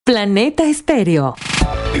Planeta Estéreo.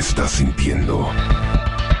 Estás sintiendo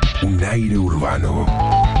un aire urbano.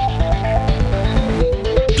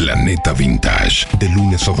 Planeta Vintage, de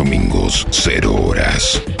lunes a domingos, 0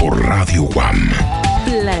 horas, por Radio Guam.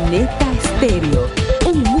 Planeta Estéreo,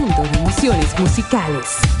 un mundo de emociones musicales.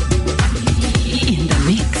 In the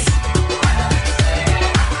mix.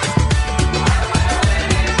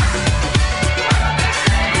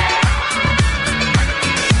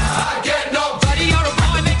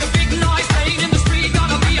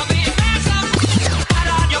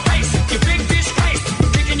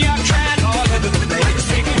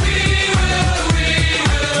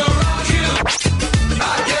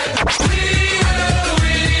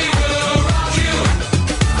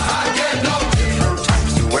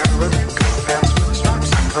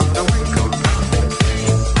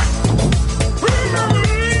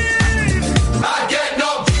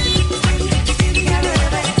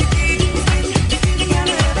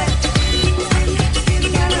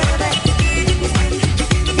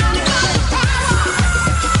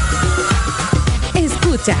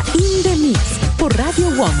 In the Mix por Radio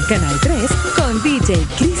One Canal 3 con DJ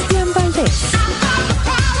Cristian Valdés.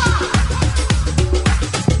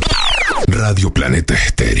 Radio Planeta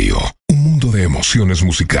Estéreo, un mundo de emociones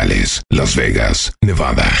musicales. Las Vegas,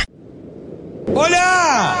 Nevada.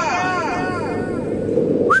 ¡Hola!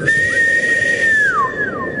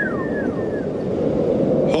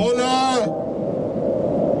 Hola.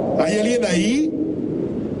 ¿Hay alguien ahí?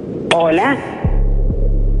 Hola.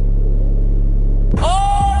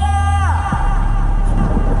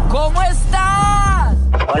 ¿Cómo estás?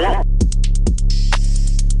 Hola.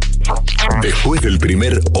 Después del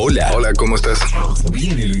primer hola. Hola, ¿cómo estás?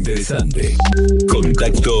 Viene lo interesante.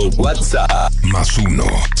 Contacto WhatsApp. +1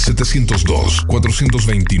 702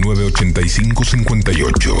 429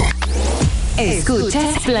 8558.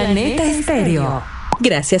 Escuchas Planeta Estéreo.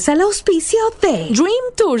 Gracias al auspicio de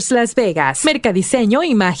Dream Tours Las Vegas, Mercadiseño,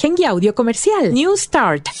 Imagen y Audio Comercial, New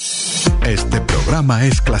Start. Este programa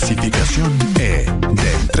es clasificación E,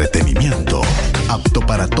 de entretenimiento, apto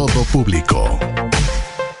para todo público.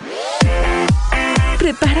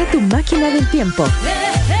 Prepara tu máquina del tiempo.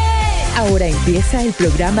 Ahora empieza el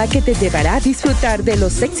programa que te llevará a disfrutar de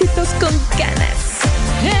los éxitos con ganas.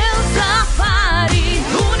 El Safari,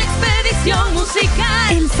 una expedición musical.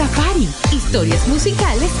 El Safari, historias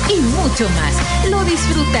musicales y mucho más. Lo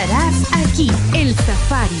disfrutarás aquí, El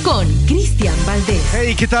Safari, con Cristian Valdés.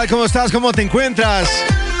 Hey, ¿qué tal? ¿Cómo estás? ¿Cómo te encuentras?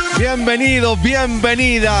 Bienvenido,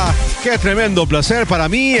 bienvenida. Qué tremendo placer para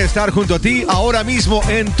mí estar junto a ti ahora mismo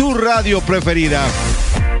en tu radio preferida.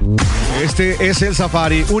 Este es El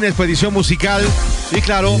Safari, una expedición musical. Y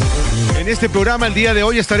claro, en este programa el día de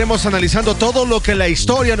hoy estaremos analizando todo lo que la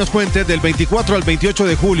historia nos cuente del 24 al 28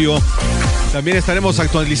 de julio. También estaremos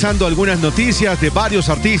actualizando algunas noticias de varios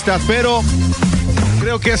artistas, pero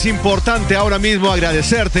creo que es importante ahora mismo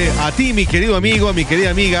agradecerte a ti, mi querido amigo, mi querida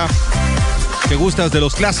amiga, que gustas de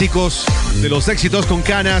los clásicos, de los éxitos con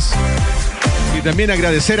canas, y también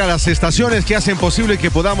agradecer a las estaciones que hacen posible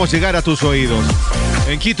que podamos llegar a tus oídos.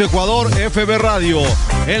 En Quito, Ecuador, FB Radio.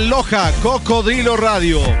 En Loja, Cocodrilo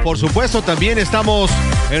Radio. Por supuesto, también estamos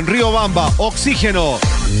en Riobamba, Oxígeno.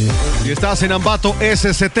 Si estás en Ambato,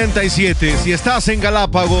 S77. Si estás en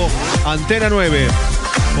Galápago, Antena 9.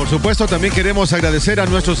 Por supuesto, también queremos agradecer a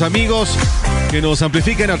nuestros amigos que nos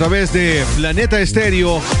amplifiquen a través de Planeta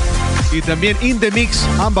Estéreo y también In The Mix,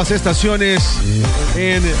 ambas estaciones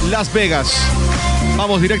en Las Vegas.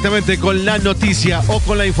 Vamos directamente con la noticia o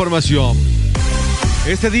con la información.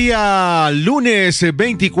 Este día, lunes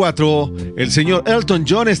 24, el señor Elton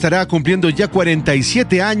John estará cumpliendo ya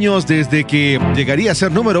 47 años desde que llegaría a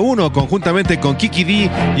ser número 1 conjuntamente con Kiki D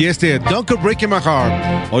y este Don't Go Breaking My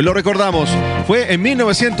Heart. Hoy lo recordamos, fue en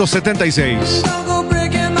 1976.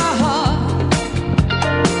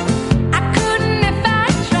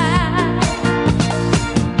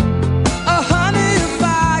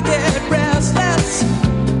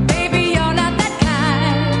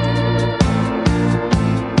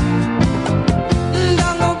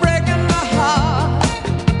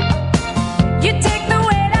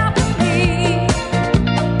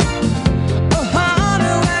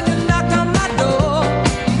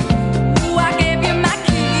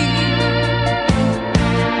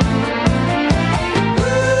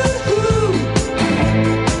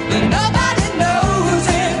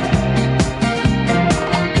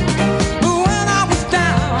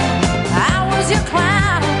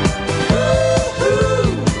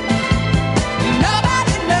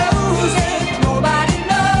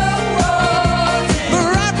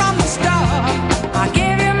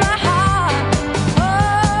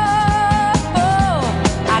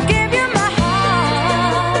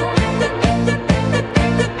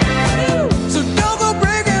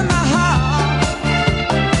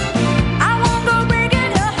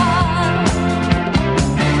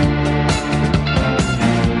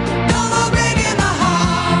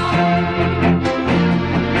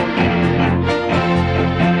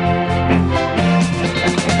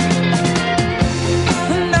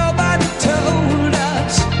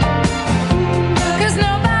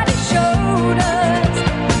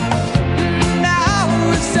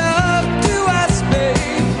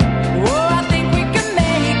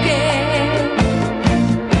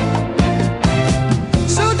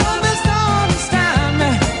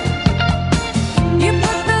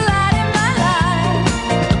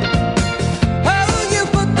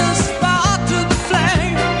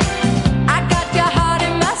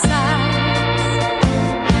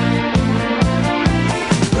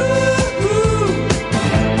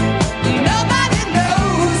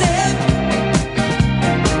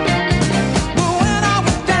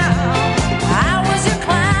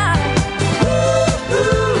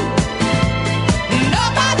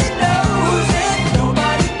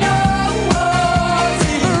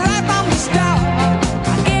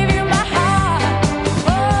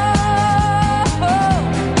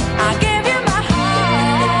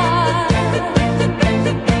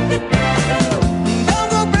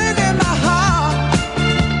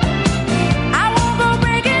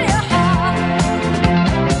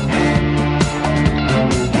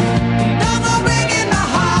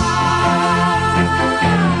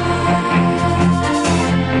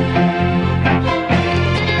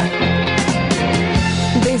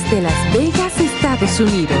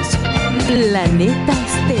 Unidos. Planeta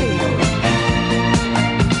Estéreo.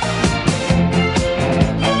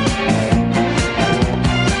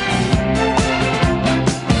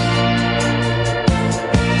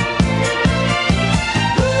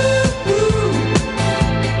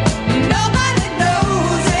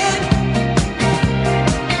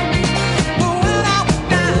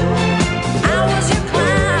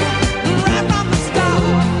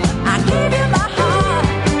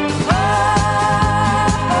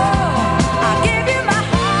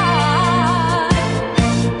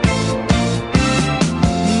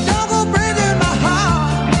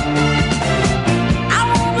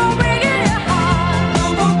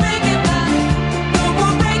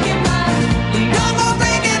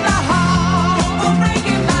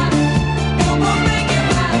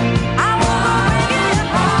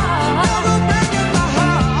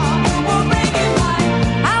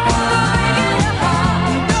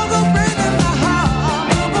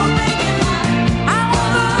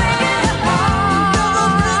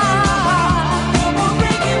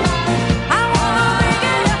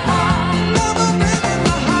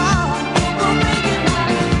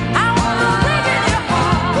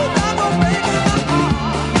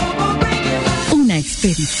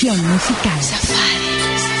 Expedición musical.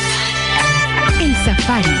 El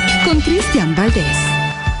Safari con Cristian Valdés.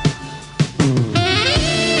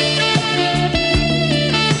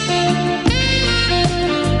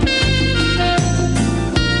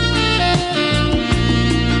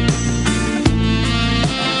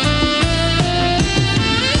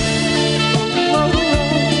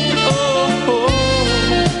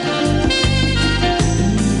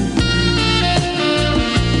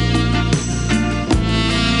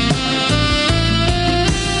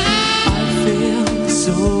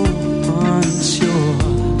 So unsure.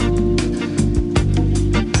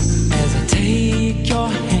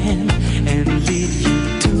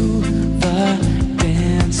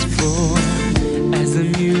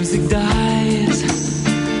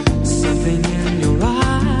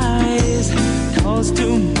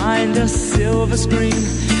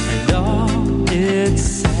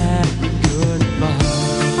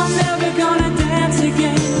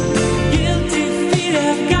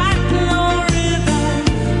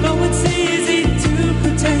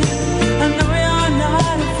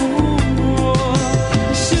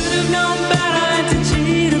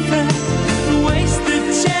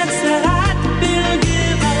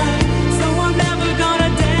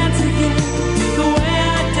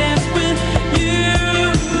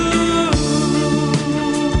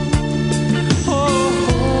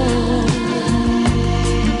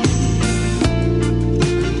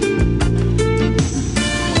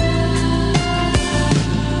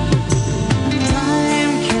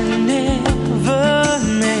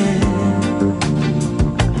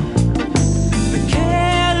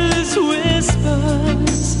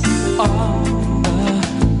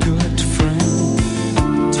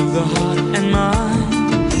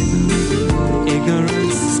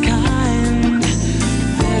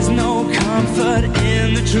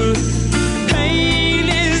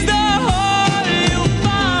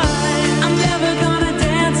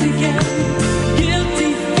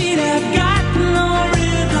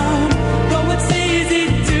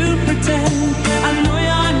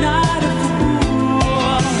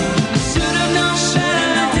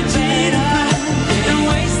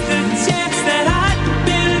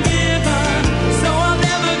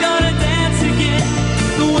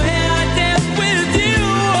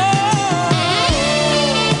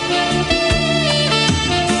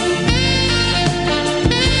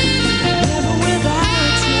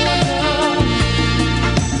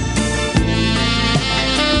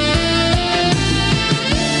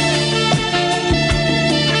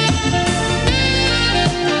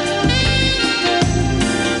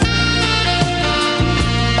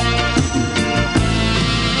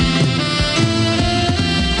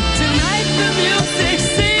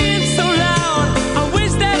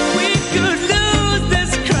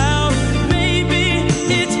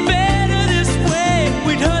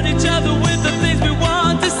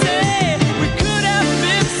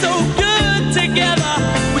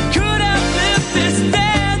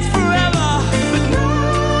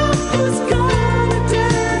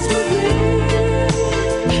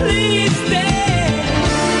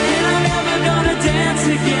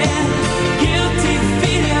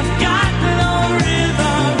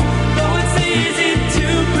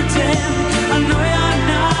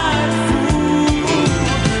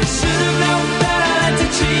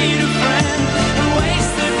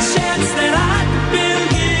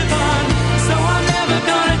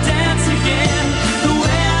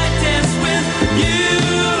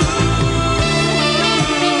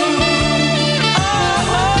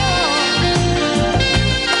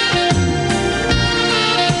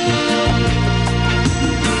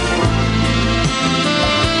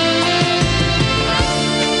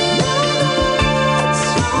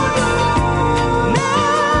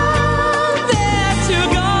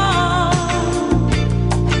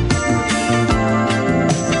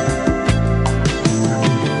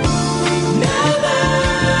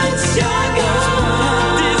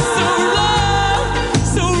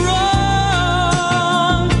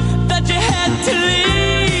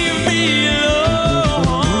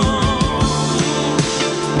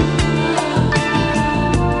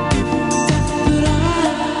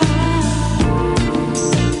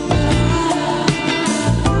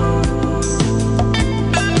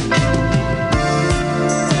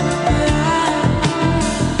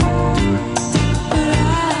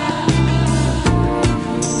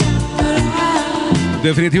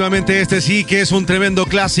 Definitivamente este sí que es un tremendo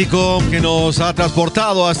clásico que nos ha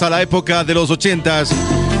transportado hasta la época de los 80s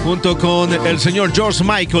junto con el señor George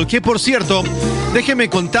Michael, que por cierto, déjenme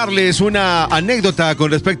contarles una anécdota con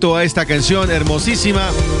respecto a esta canción hermosísima.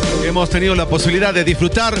 Hemos tenido la posibilidad de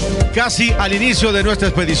disfrutar casi al inicio de nuestra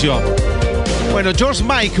expedición. Bueno, George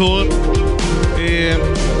Michael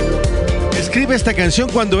escribe esta canción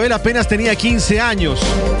cuando él apenas tenía 15 años.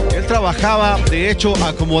 Él trabajaba, de hecho,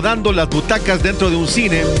 acomodando las butacas dentro de un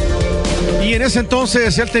cine. Y en ese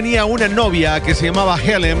entonces él tenía una novia que se llamaba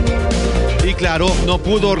Helen. Y claro, no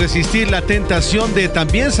pudo resistir la tentación de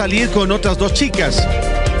también salir con otras dos chicas,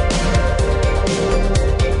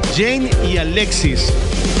 Jane y Alexis.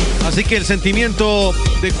 Así que el sentimiento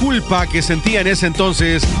de culpa que sentía en ese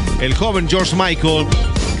entonces el joven George Michael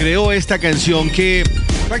creó esta canción que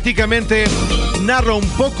prácticamente narra un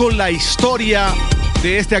poco la historia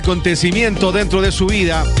de este acontecimiento dentro de su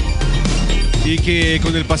vida y que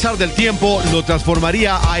con el pasar del tiempo lo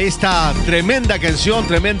transformaría a esta tremenda canción,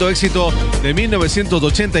 tremendo éxito de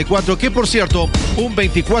 1984, que por cierto, un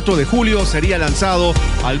 24 de julio sería lanzado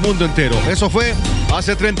al mundo entero. Eso fue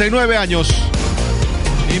hace 39 años.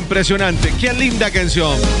 Impresionante, qué linda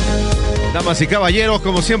canción. Damas y caballeros,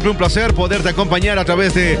 como siempre un placer poderte acompañar a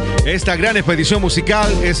través de esta gran expedición musical,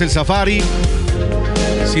 es el Safari.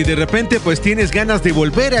 Si de repente pues tienes ganas de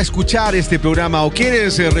volver a escuchar este programa o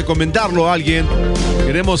quieres recomendarlo a alguien,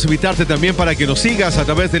 queremos invitarte también para que nos sigas a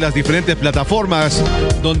través de las diferentes plataformas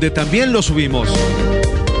donde también lo subimos.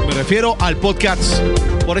 Me refiero al podcast.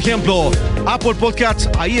 Por ejemplo, Apple Podcasts,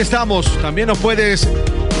 ahí estamos. También nos puedes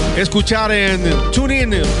escuchar en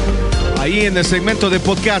TuneIn, ahí en el segmento de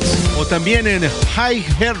podcasts, o también en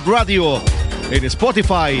iHeart Radio, en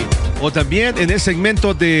Spotify, o también en el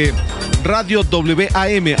segmento de Radio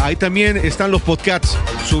WAM. Ahí también están los podcasts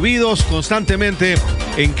subidos constantemente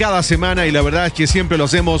en cada semana y la verdad es que siempre lo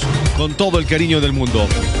hacemos con todo el cariño del mundo.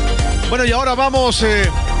 Bueno, y ahora vamos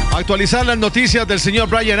a actualizar las noticias del señor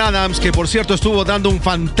Bryan Adams, que por cierto estuvo dando un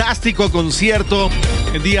fantástico concierto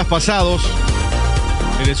en días pasados.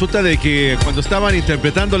 Y resulta de que cuando estaban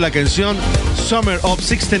interpretando la canción Summer of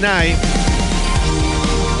 69,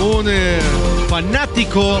 un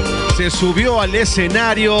fanático se subió al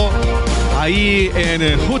escenario ahí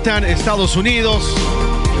en Utah, Estados Unidos,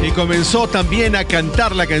 y comenzó también a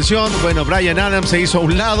cantar la canción. Bueno, Bryan Adams se hizo a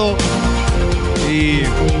un lado y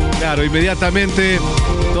claro, inmediatamente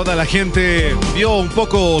toda la gente vio un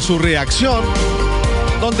poco su reacción,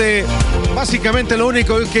 donde básicamente lo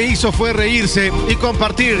único que hizo fue reírse y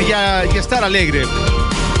compartir y estar alegre.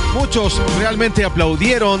 Muchos realmente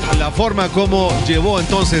aplaudieron la forma como llevó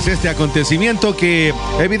entonces este acontecimiento que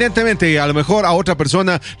evidentemente a lo mejor a otra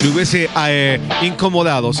persona le hubiese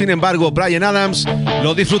incomodado. Sin embargo, Bryan Adams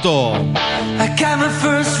lo disfrutó. I got my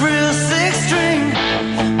first real six string,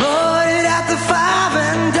 bought it at the five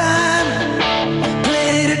and dime,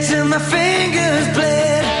 played it till my fingers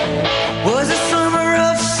bled, was the summer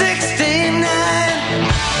of 69,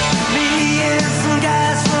 me and some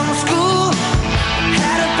guys from school,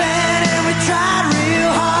 had a band and we tried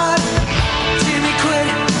real hard, Jimmy quit,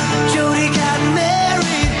 Jody got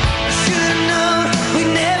married, should've known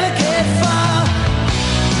we'd never get far,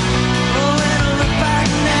 oh, and I look back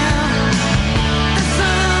now, the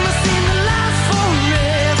summer seemed to last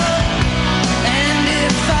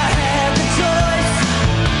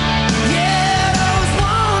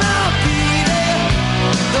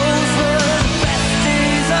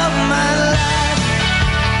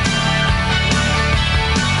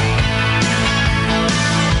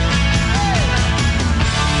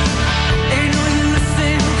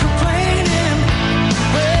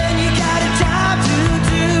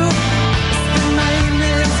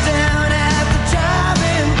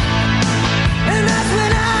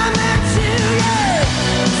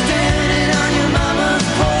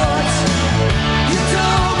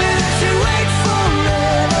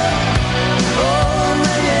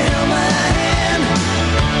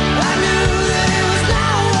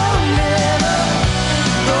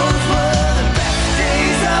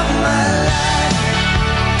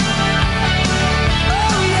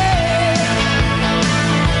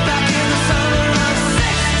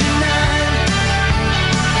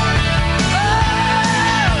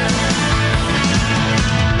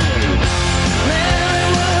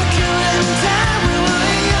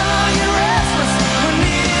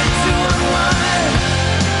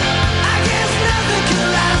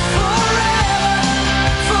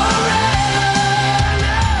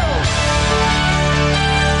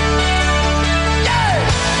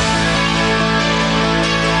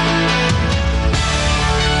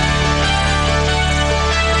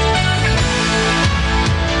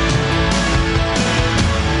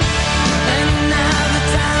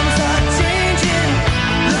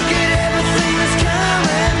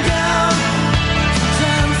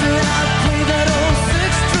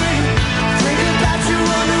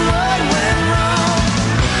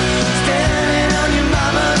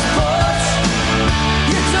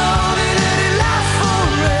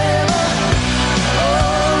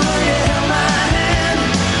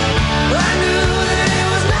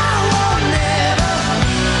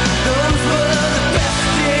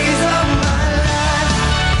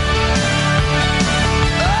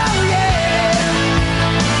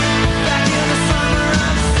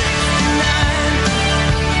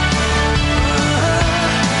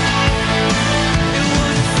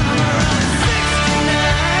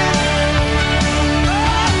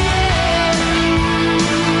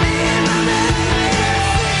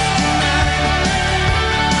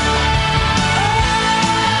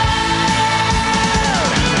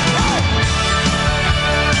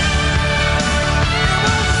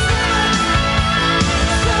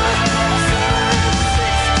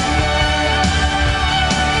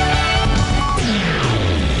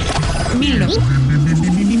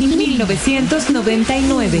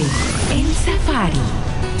 1999. El Safari.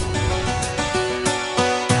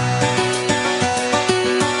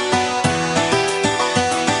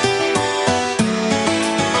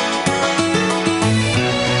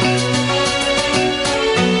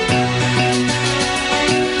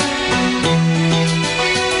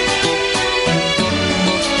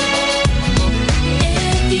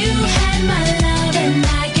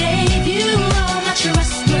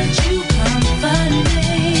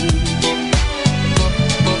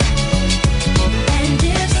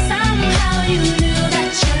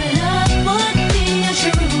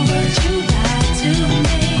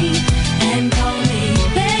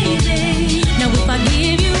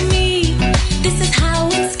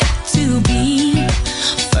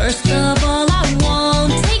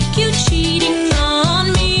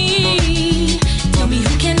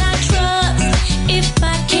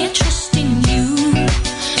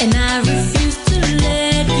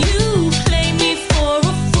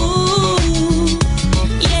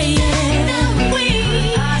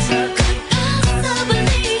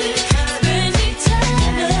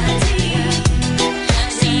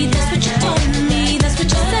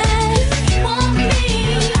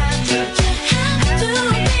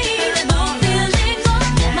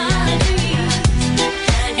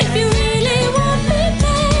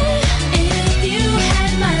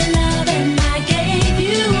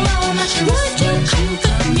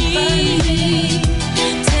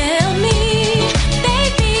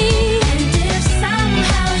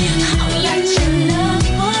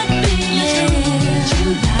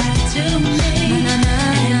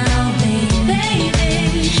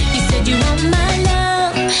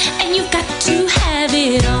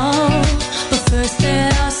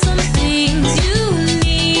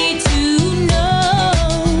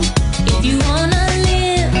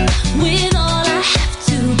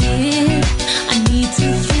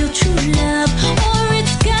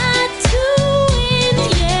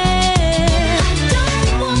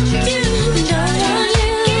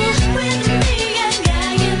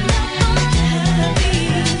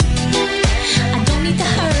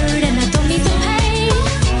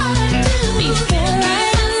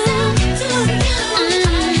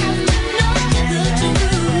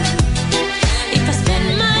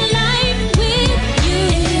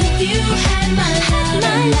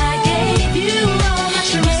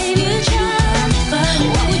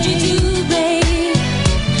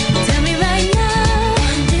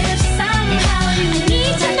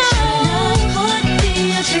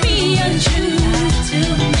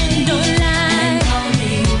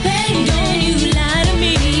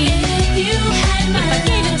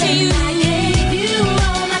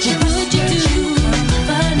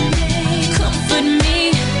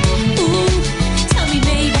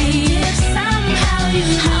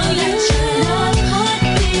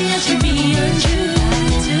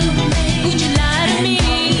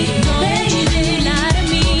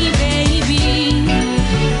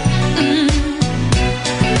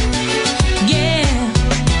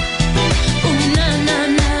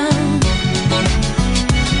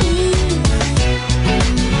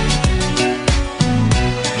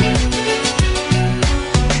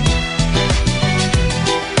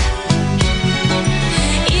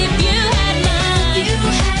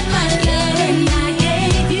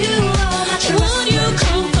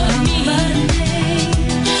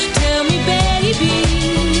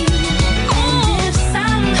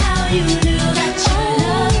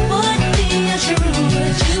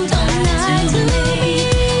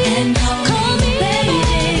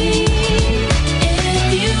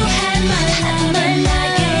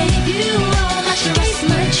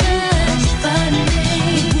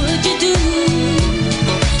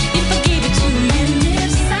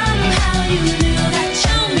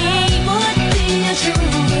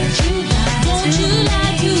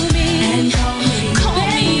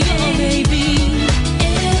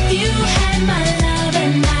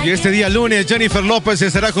 Este día lunes, Jennifer López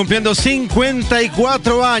estará cumpliendo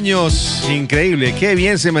 54 años. Increíble, qué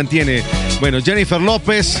bien se mantiene. Bueno, Jennifer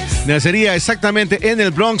López nacería exactamente en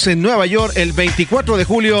el Bronx, en Nueva York, el 24 de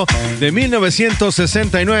julio de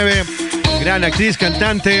 1969. Gran actriz,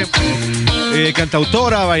 cantante,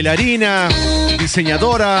 cantautora, bailarina,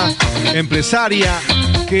 diseñadora, empresaria,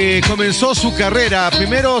 que comenzó su carrera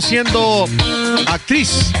primero siendo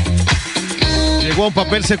actriz. Llegó a un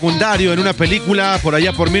papel secundario en una película por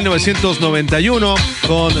allá por 1991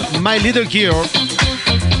 con My Little Girl.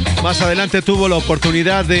 Más adelante tuvo la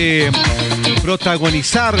oportunidad de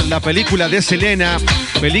protagonizar la película de Selena,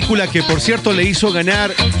 película que por cierto le hizo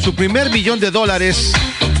ganar su primer $1 millón.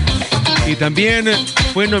 Y también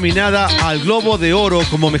fue nominada al Globo de Oro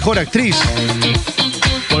como mejor actriz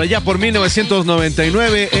por Por allá por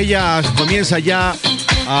 1999, ella comienza ya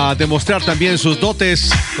a demostrar también sus dotes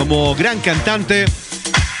como gran cantante.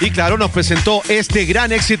 Y claro, nos presentó este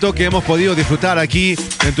gran éxito que hemos podido disfrutar aquí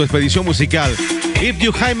en tu expedición musical. If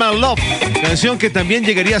You Hide My Love, canción que también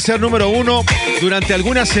llegaría a ser número 1 durante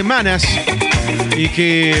algunas semanas y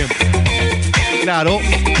que, claro,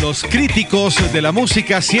 los críticos de la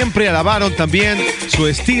música siempre alabaron también su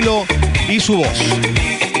estilo y su voz.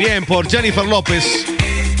 Bien, por Jennifer López,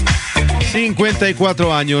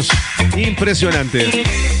 54 años, impresionante,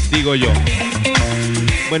 digo yo.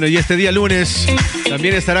 Bueno, y este día lunes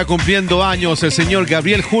también estará cumpliendo años el señor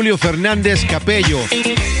Gabriel Julio Fernández Capello.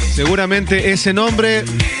 Seguramente ese nombre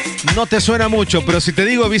no te suena mucho, pero si te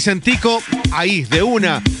digo Vicentico, ahí, de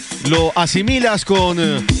una, lo asimilas con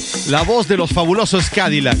la voz de los fabulosos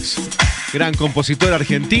Cadillacs. Gran compositor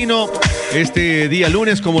argentino. Este día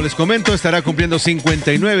lunes, como les comento, estará cumpliendo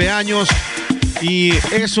 59 años y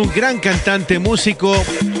es un gran cantante, músico,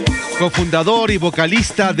 cofundador y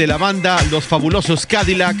vocalista de la banda Los Fabulosos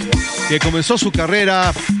Cadillac, que comenzó su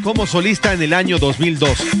carrera como solista en el año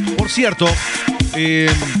 2002. Por cierto,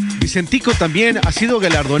 Vicentico también ha sido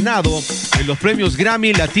galardonado en los premios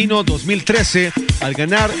Grammy Latino 2013 al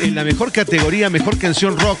ganar en la mejor categoría, mejor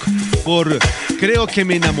canción rock, por Creo que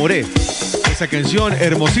me enamoré. Esa canción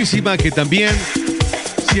hermosísima que también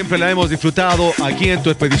siempre la hemos disfrutado aquí en tu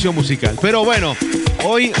expedición musical. Pero bueno,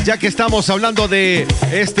 hoy, ya que estamos hablando de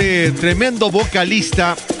este tremendo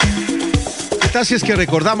vocalista, ¿qué tal si es que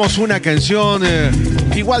recordamos una canción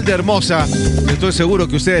igual de hermosa? Estoy seguro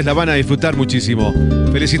que ustedes la van a disfrutar muchísimo.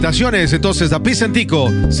 Felicitaciones entonces a Vicentico,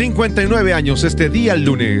 59 años este día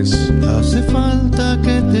lunes. Hace falta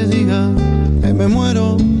que te diga que me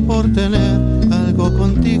muero por tener algo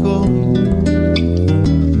contigo.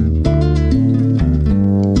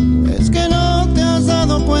 Es que no te has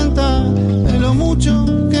dado cuenta de lo mucho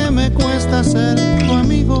que me cuesta ser tu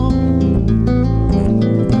amigo.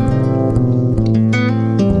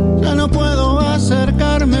 Ya no puedo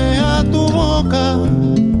acercarme a tu boca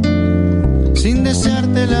sin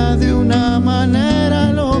deseártela de una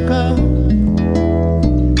manera loca.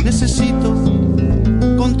 Necesito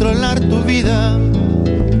controlar tu vida,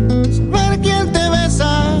 saber quién te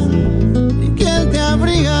besa y quién te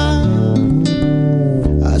abriga.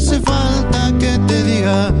 Hace falta que te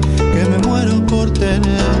diga que me muero por tener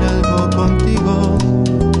algo contigo.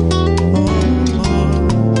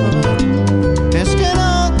 Es que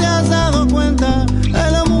no te has dado cuenta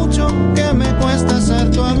de lo mucho que me cuesta ser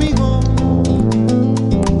tu amigo.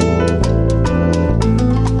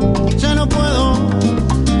 Ya no puedo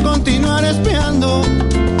continuar espiando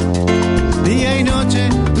día y noche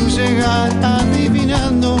tu llegar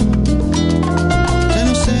adivinando. Ya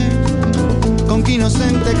no sé con qué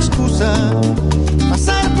inocente excusa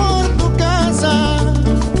pasar por tu casa.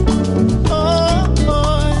 Oh,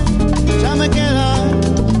 oh, ya me quedan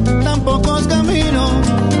tan pocos caminos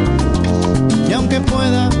y aunque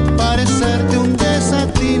pueda parecerte un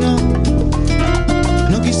desatino,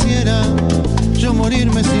 no quisiera yo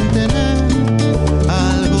morirme sin tener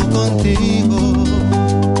algo contigo.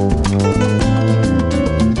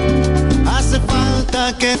 Hace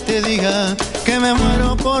falta que te diga que me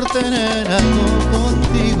muero por tener algo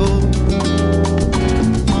contigo.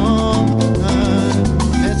 Oh,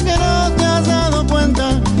 es que no te has dado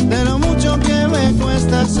cuenta de lo mucho que me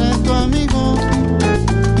cuesta ser tu amigo.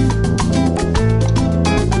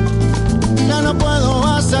 Ya no puedo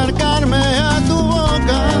acercarme a tu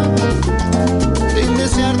boca sin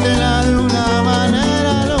deseártela de una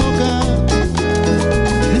manera loca.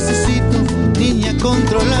 Necesito, niña,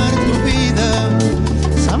 controlar tu vida,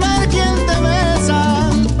 saber quién te besa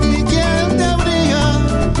y quién te abriga.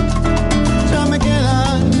 Ya me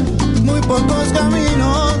quedan muy pocos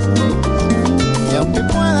caminos y aunque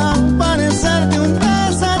pueda parecerte un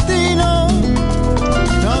desatino,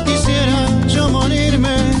 no quisiera yo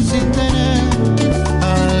morirme sin tener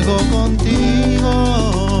algo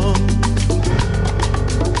contigo.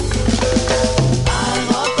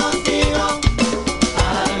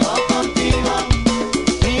 Algo contigo,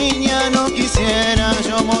 niña, no quisiera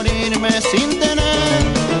yo morirme sin tener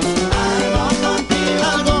algo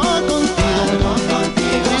contigo,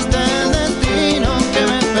 triste el destino que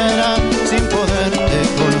me espera sin poderte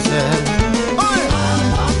conocer.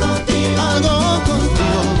 Algo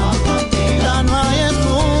contigo, ya no hay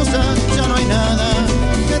excusa, ya no hay nada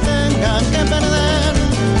que tenga que perder.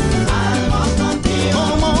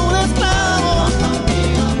 Como un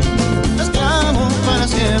esclavo para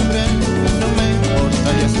siempre, no me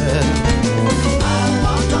importaría ser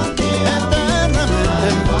eternamente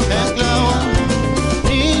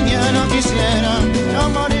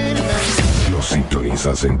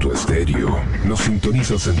sintonizas en tu estéreo, nos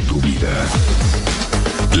sintonizas en tu vida.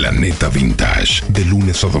 Planeta Vintage, de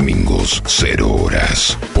lunes a domingos, 0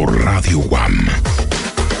 horas, por Radio Guam.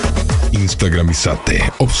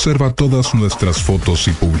 Instagramizate. Observa todas nuestras fotos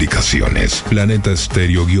y publicaciones. Planeta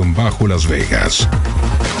Estéreo-Las Vegas.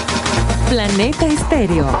 Planeta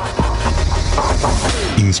Estéreo.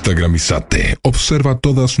 Instagramizate. Observa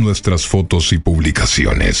todas nuestras fotos y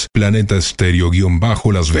publicaciones. Planeta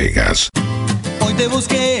Estéreo-Las Vegas. Hoy te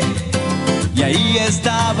busqué y ahí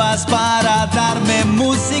estabas para darme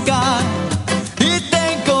música y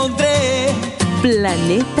te encontré.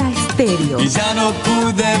 Planeta Estéreo. Y ya no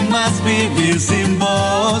pude más vivir sin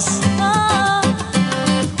vos.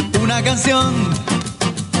 Una canción,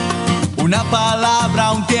 una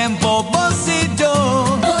palabra, un tiempo, vos y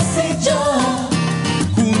yo. Vos y yo.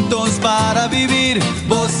 Juntos para vivir,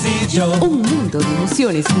 vos y yo. Un mundo de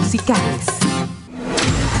emociones musicales.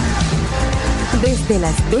 Desde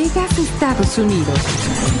Las Vegas, Estados Unidos.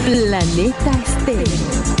 Planeta Estéreo.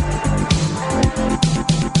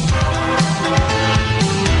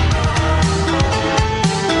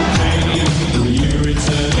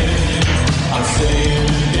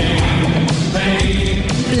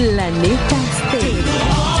 Planeta Estéreo.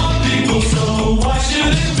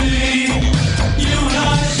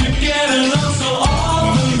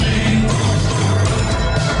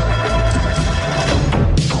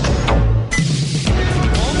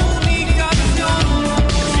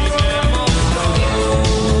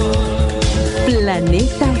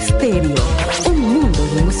 Planeta Estéreo. Un mundo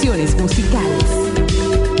de emociones musicales.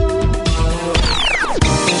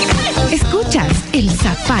 Escuchas El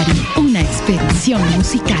Safari, una expedición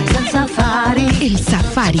musical. El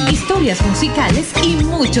Safari. Historias musicales y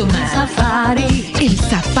mucho más. Safari. El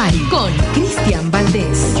Safari. Con Cristian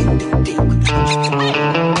Valdés.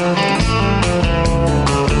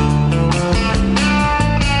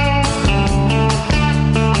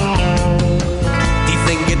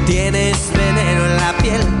 Dicen que tienes veneno en la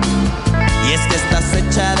piel y es que estás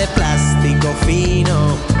hecha de plástico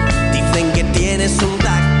fino. Dicen que tienes un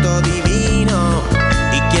tacto divino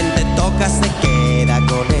y quien te toca se queda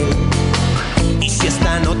con él. Y si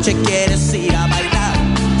esta noche quieres ir a bailar,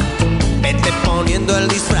 vete poniendo el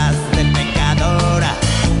disfraz de pecadora,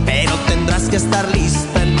 pero tendrás que estar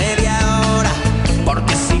lista en media hora,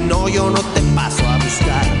 porque si no yo no te paso a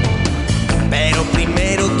buscar. Pero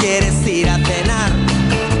primero quieres ir a cenar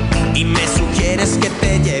y me sugieres que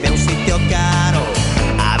te lleve a un sitio caro,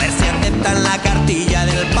 a ver si aceptan la cartilla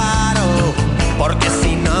del paro, porque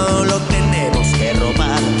si no lo tenemos que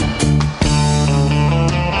robar.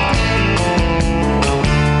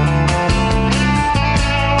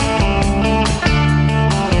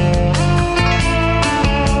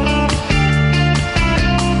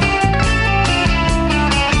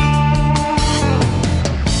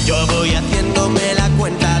 Yo voy haciéndome la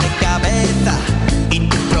cuenta de cabeza y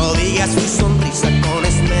tú prodigas tu sonrisa con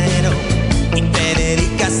esmero y te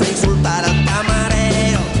dedicas a insultar al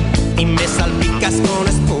camarero y me salpicas con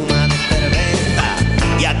espuma de cerveza.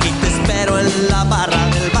 Y aquí te espero en la barra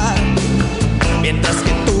del bar, mientras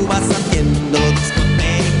que tú vas haciendo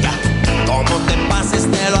discoteca. Como te pases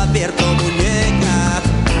te lo advierto, muñeca,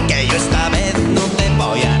 que yo esta vez no te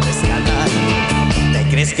voy a rescatar. Te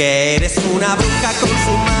crees que eres una bruja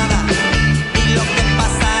consumada y lo que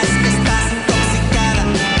pasa es que estás intoxicada.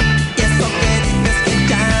 Y eso que dices que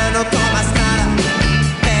ya no tomas nada,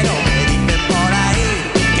 pero me dicen por ahí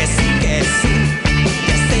que sí, que sí,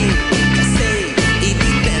 que sí, que sí. Y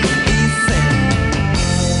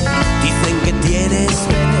dicen que tienes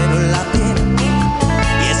veneno en la piel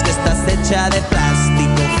y es que estás hecha de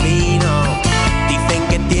plástico fino. Dicen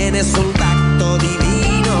que tienes un tacto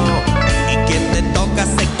divino y quien te toca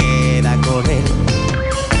se queda con él.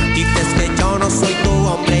 Dices que yo no soy tu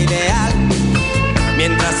hombre ideal,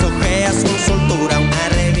 mientras ojeas con soltura una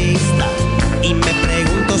revista. Y me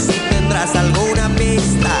pregunto si tendrás alguna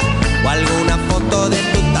pista o alguna foto de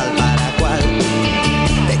tu tal para cual.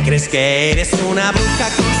 Te crees que eres una bruja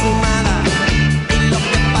consumada y lo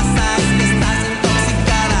que pasa es que estás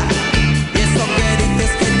intoxicada. Y eso que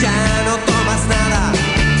dices que ya no tomas nada,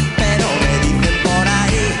 pero me dicen por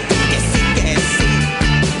ahí que sí, que sí,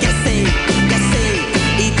 que sí, que sí.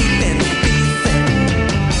 Y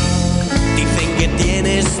dicen que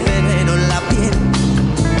tienes veneno en la piel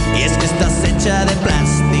y es que estás hecha de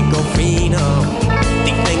plástico fino.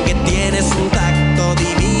 Dicen que tienes un tacto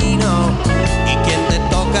divino y quien te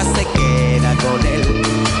toca se queda con él.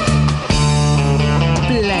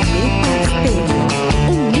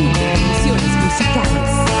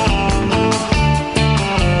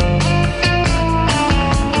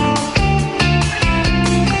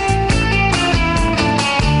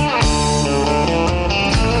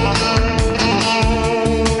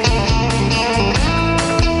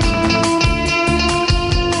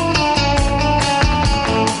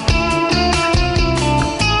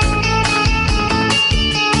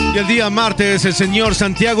 día martes, el señor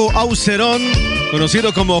Santiago Aucerón,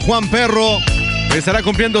 conocido como Juan Perro, estará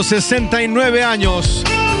cumpliendo 69 años.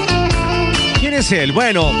 ¿Quién es él?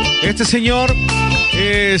 Bueno, este señor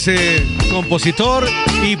es compositor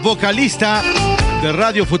y vocalista de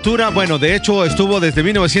Radio Futura. Bueno, de hecho estuvo desde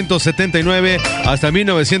 1979 hasta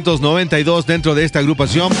 1992 dentro de esta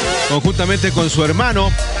agrupación, conjuntamente con su hermano,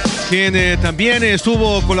 quien también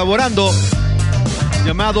estuvo colaborando,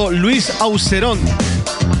 llamado Luis Aucerón.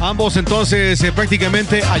 Ambos entonces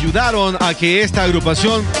prácticamente ayudaron a que esta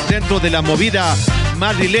agrupación dentro de la movida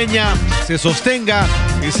madrileña se sostenga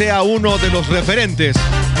y sea uno de los referentes.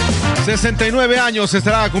 69 años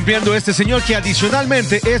estará cumpliendo este señor, que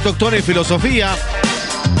adicionalmente es doctor en filosofía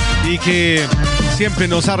y que siempre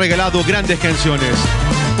nos ha regalado grandes canciones.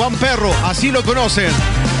 Juan Perro, así lo conocen.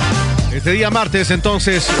 Este día martes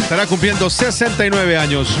entonces estará cumpliendo 69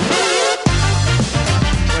 años.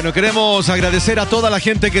 Bueno, queremos agradecer a toda la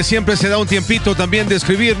gente que siempre se da un tiempito también de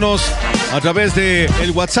escribirnos a través del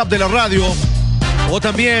WhatsApp de la radio, o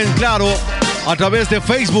también, claro, a través de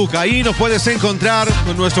Facebook. Ahí nos puedes encontrar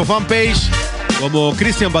con nuestro fanpage como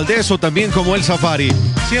Cristian Valdés o también como El Safari.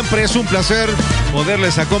 Siempre es un placer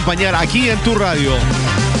poderles acompañar aquí en tu radio.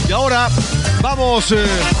 Y ahora vamos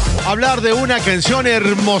a hablar de una canción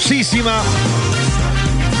hermosísima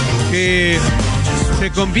que se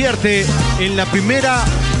convierte en la primera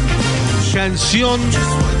canción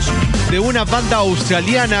de una banda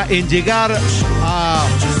australiana en llegar a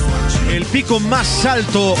el pico más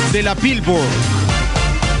alto de la Billboard.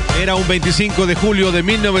 Era un 25 de julio de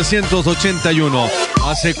 1981.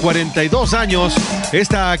 Hace 42 años,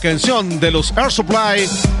 esta canción de los Air Supply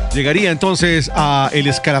llegaría entonces a el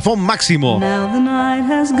escalafón máximo. Now the night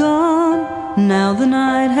has gone, now the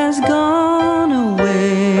night has gone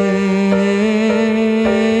away.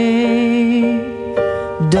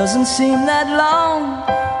 Doesn't seem that long,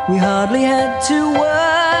 we hardly had 2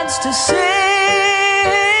 words to say.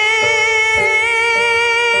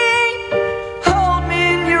 Hold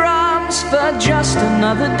me in your arms for just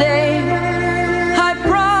another day. I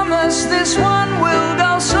promise this one will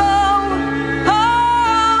go slow.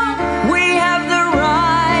 Oh, we have the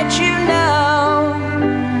right, you know.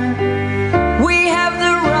 We have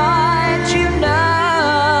the right, you know.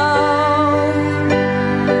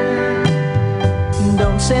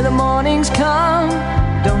 Don't say the morning's come,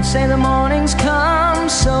 don't say the morning's come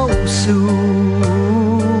so soon.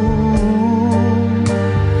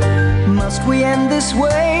 Must we end this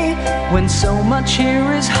way when so much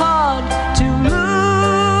here is hard to lose?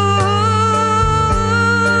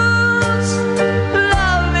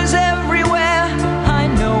 Love is everywhere, I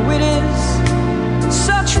know it is.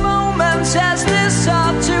 Such moments as this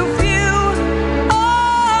are too few.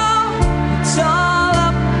 Oh, it's all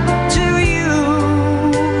up to you.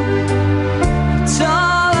 It's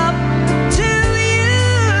all up to you.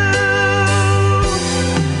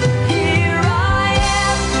 Here I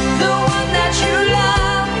am, the one that you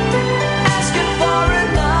love, asking for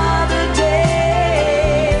another day.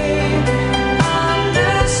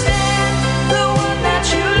 Understand, the one that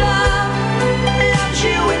you love loves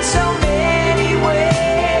you in so many ways.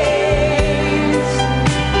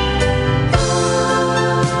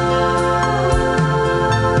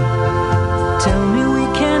 Tell me we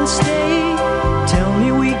can stay, tell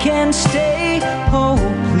me we can stay, oh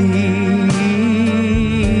please.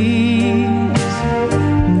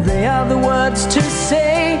 They are the words to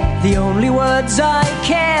say, the only words I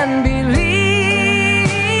can believe.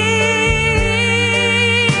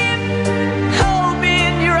 Hold me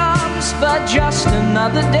in your arms for just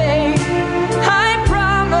another day. I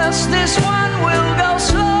promise this one will go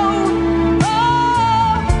slow.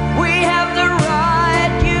 Oh, we have the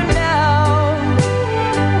right, you know.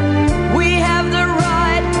 We have the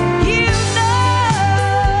right, you know.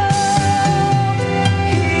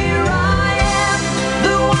 Here I am,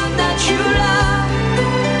 the one that you love,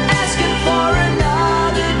 asking for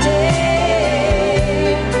another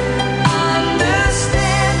day.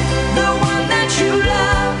 Understand, the one that you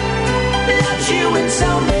love loves you in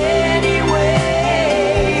so many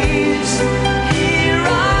ways. Here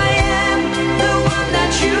I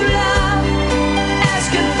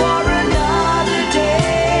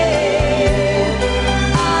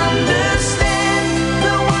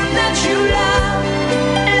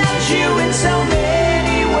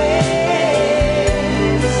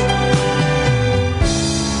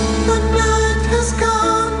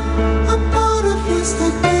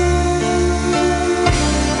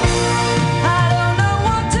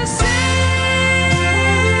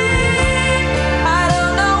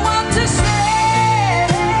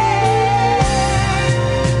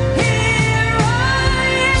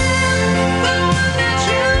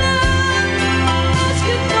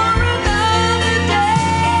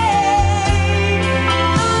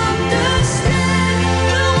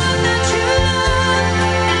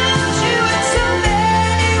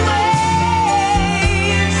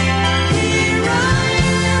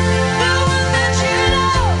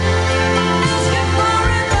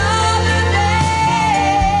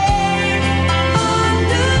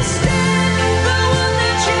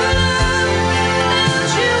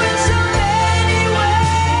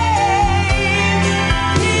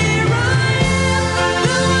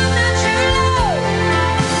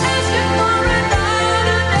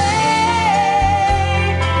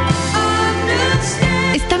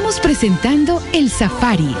presentando El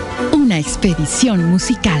Safari, una expedición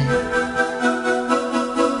musical.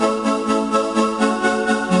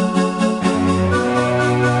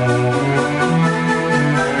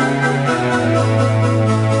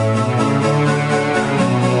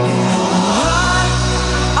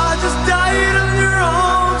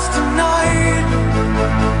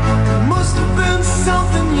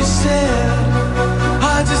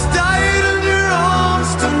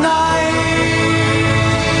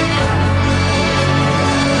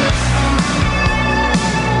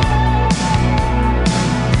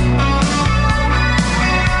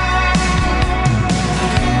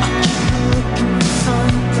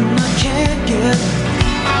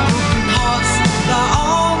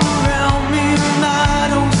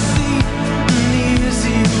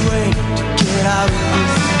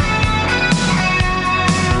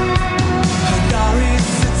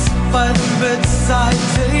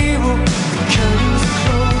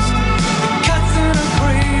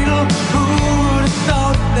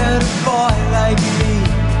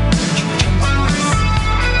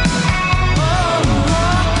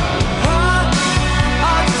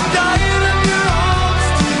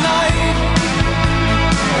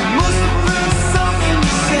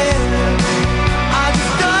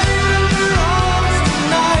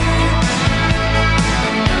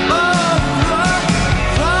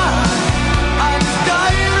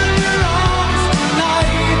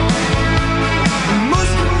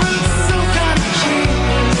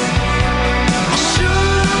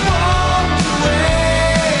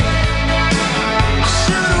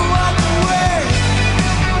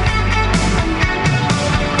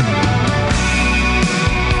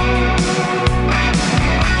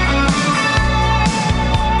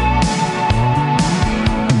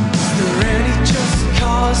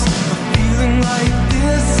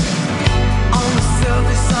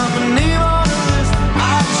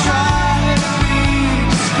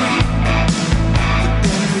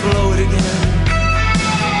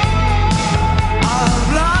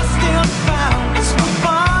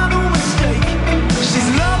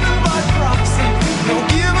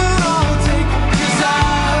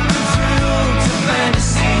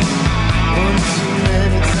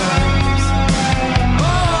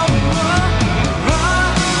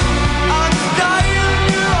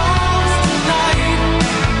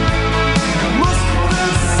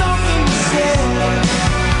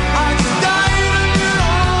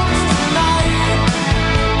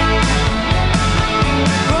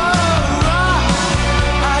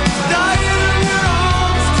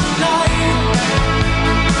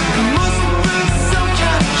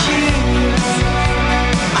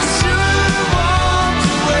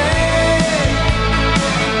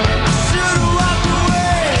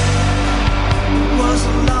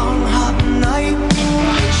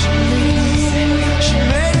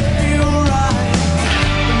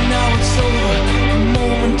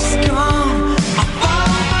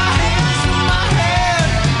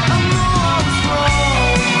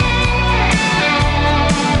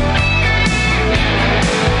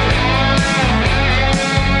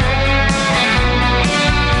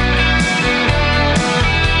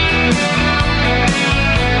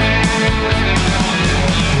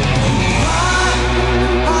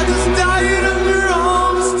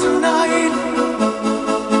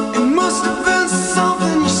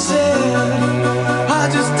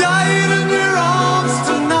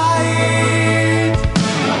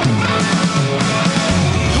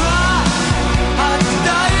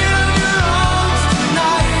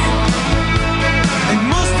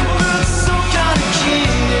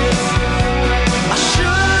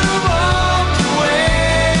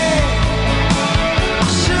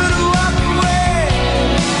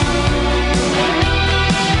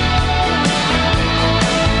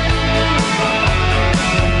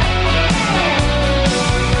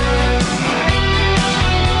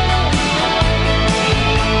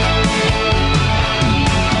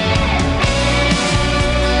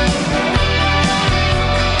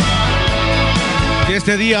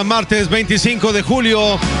 Este día, martes 25 de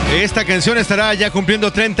julio, esta canción estará ya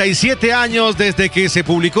cumpliendo 37 años desde que se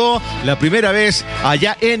publicó la primera vez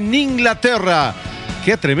allá en Inglaterra.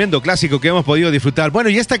 Qué tremendo clásico que hemos podido disfrutar. Bueno,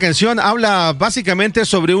 y esta canción habla básicamente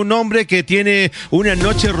sobre un hombre que tiene una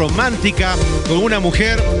noche romántica con una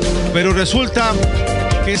mujer, pero resulta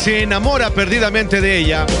que se enamora perdidamente de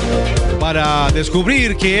ella para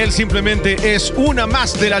descubrir que él simplemente es una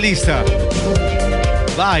más de la lista.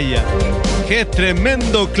 Vaya, qué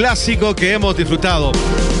tremendo clásico que hemos disfrutado.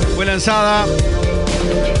 Fue lanzada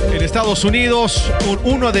en Estados Unidos un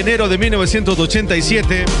 1 de enero de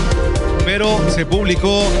 1987 pero se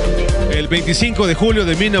publicó el 25 de julio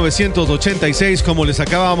de 1986, como les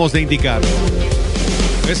acabamos de indicar.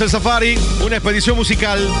 Es el Safari, una expedición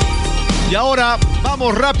musical. Y ahora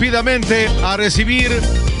vamos rápidamente a recibir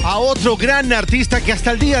a otro gran artista que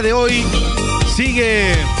hasta el día de hoy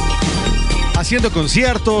sigue haciendo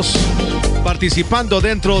conciertos, participando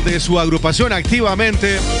dentro de su agrupación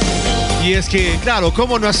activamente. Y es que, claro,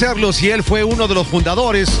 ¿cómo no hacerlo si él fue uno de los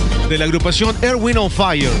fundadores de la agrupación Earth, Wind &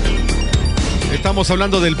 Fire? Estamos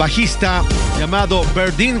hablando del bajista llamado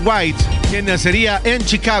Verdine White, quien nacería en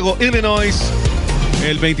Chicago, Illinois,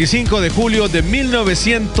 el 25 de julio de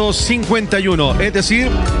 1951. Es decir,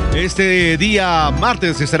 este día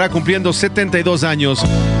martes estará cumpliendo 72 años.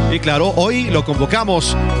 Y claro, hoy lo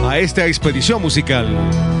convocamos a esta expedición musical.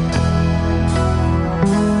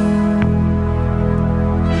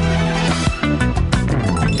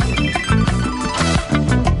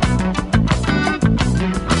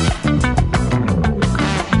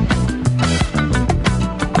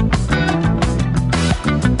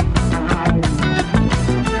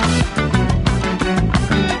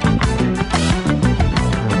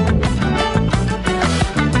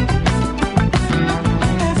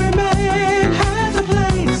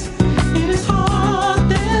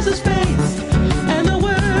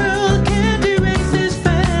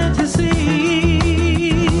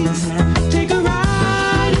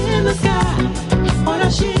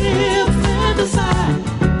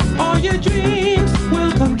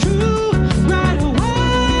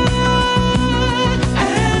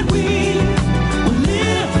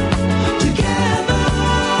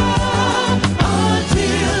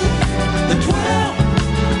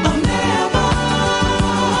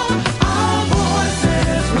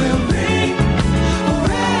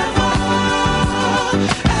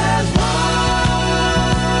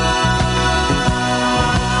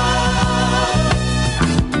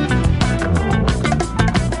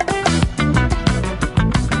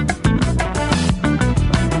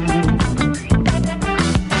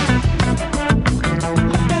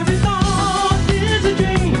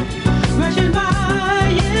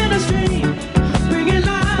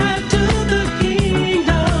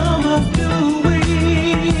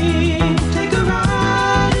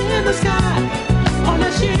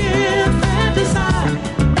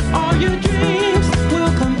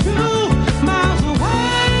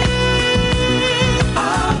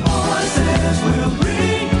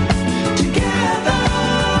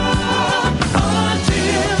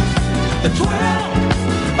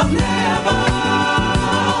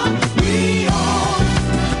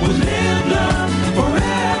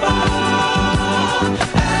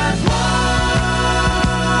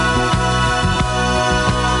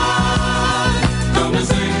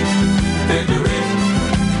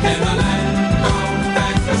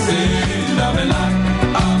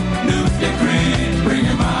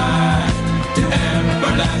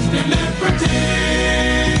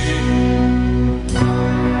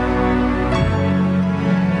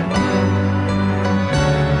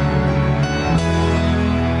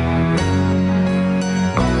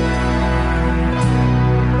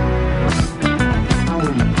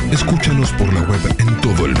 Escúchanos por la web en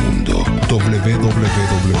todo el mundo.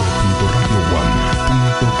 www.radioone.com.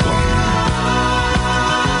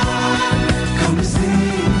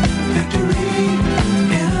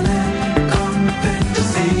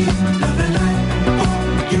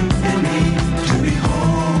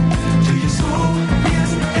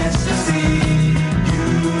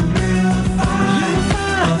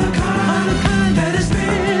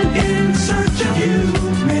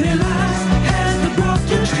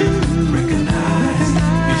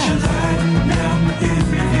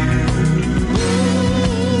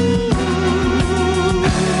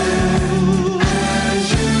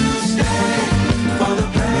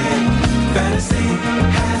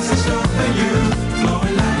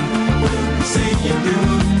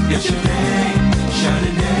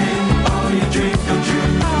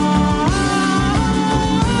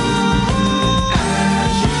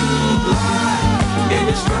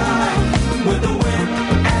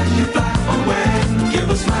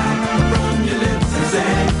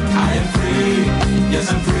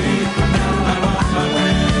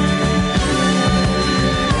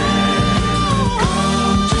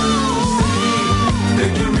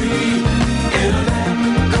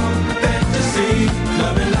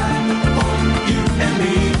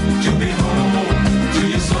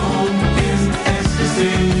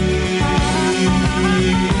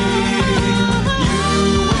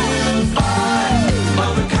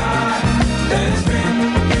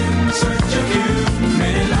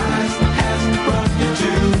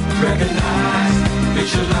 Recognize,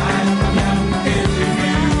 visualize, now in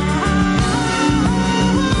review.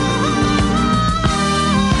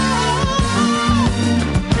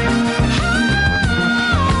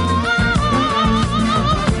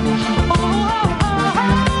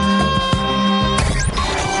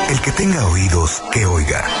 que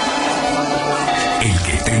oiga. El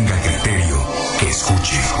que tenga criterio, que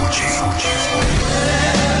escuche.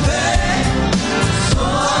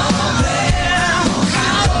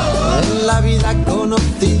 En la vida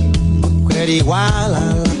conocí mujer igual a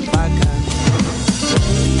la vaca.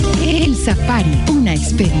 El Safari, una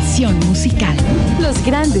expedición musical. Los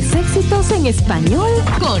grandes éxitos en español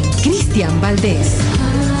con Cristian Valdés.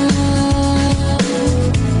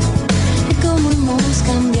 Cómo hemos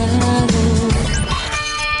cambiado.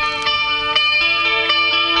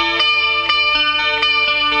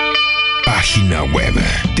 Página web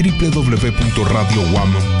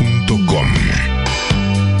www.radiowam.com.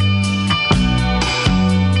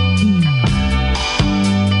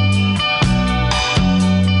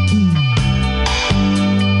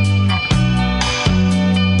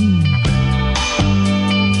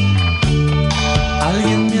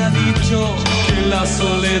 Alguien me ha dicho que la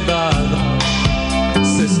soledad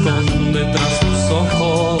se esconde tras tus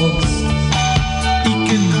ojos y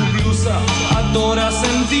que tu blusa adora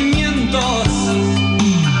sentimientos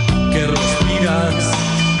que respiras.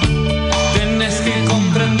 Tienes que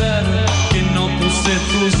comprender que no puse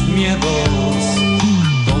tus miedos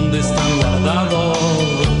donde están guardados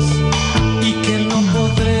y que no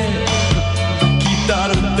podré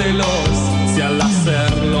quitártelos si al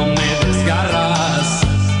hacerlo me desgarras.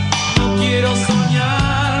 No quiero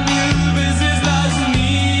soñar 1000 veces las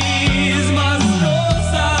mismas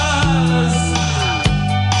cosas,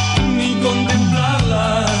 ni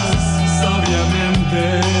contemplarlas sabiamente.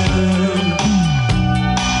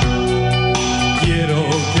 Quiero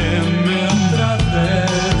que me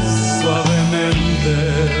trates suavemente.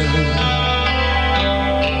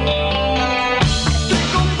 Te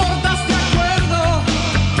comportas de acuerdo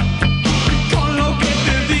con lo que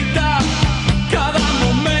te dicta cada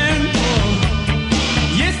momento,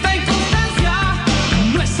 y esta inconstancia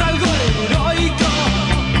no es algo heroico,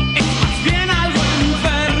 es más bien algo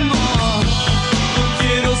enfermo. No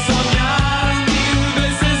quiero soñar 1000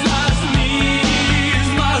 veces las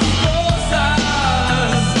mismas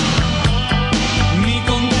cosas, ni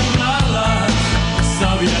contemplarlas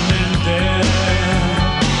sabiamente.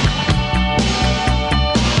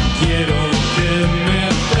 Quiero que me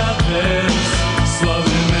trates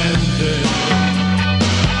suavemente.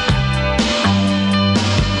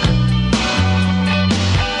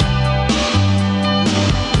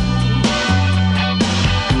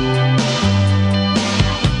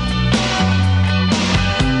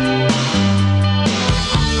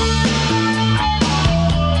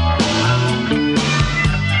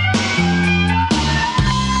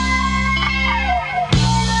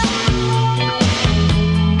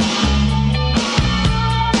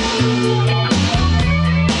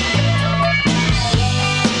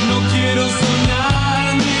 No quiero soñar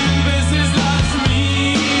 1000 veces las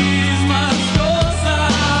mismas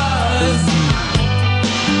cosas,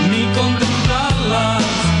 ni contemplarlas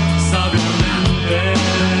sabiamente.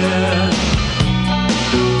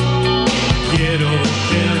 Quiero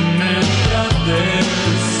que me trates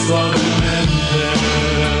suavemente.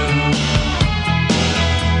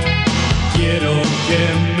 Quiero que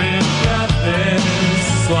me trates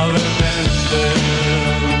suavemente.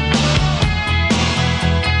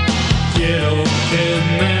 Quiero que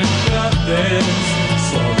me trates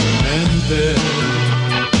suavemente.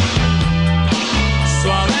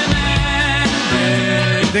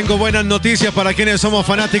 Suavemente. Tengo buenas noticias para quienes somos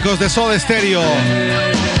fanáticos de Soda Stereo.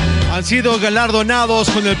 Han sido galardonados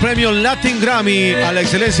con el premio Latin Grammy a la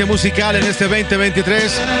excelencia musical en este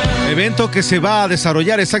 2023, evento que se va a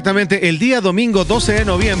desarrollar exactamente el día domingo 12 de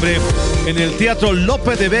noviembre en el Teatro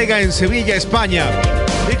Lope de Vega en Sevilla, España.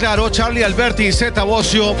 Y claro, Charlie Alberti y Zeta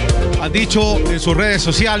Bosio han dicho en sus redes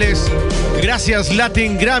sociales: gracias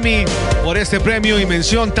Latin Grammy por este premio y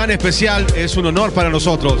mención tan especial, es un honor para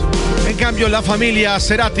nosotros. En cambio, la familia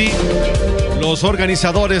Cerati, los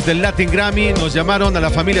organizadores del Latin Grammy, nos llamaron a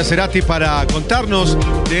la familia Cerati para contarnos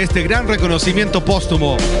de este gran reconocimiento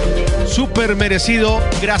póstumo. Súper merecido,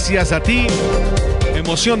 gracias a ti,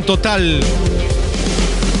 emoción total.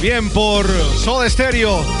 Bien por Soda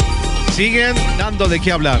Stereo, siguen dando de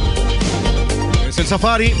qué hablar. Es el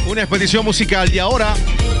Safari, una expedición musical, y ahora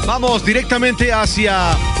vamos directamente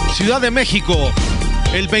hacia Ciudad de México.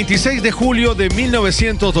 El 26 de julio de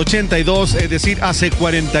 1982, es decir, hace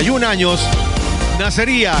 41 años,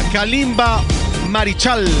 nacería Kalimba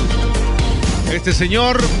Marichal. Este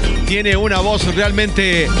señor tiene una voz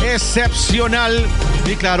realmente excepcional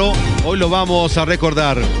y claro, hoy lo vamos a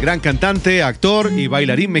recordar. Gran cantante, actor y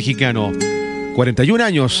bailarín mexicano. 41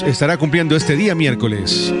 años estará cumpliendo este día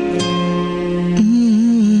miércoles.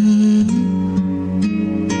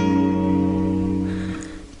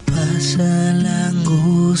 Pasa la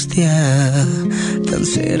angustia tan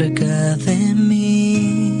cerca de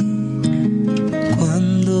mí.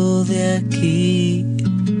 Cuando de aquí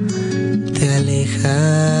te alejas,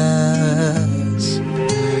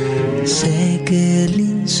 sé que el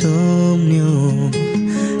insomnio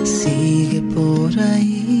sigue por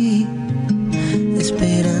ahí,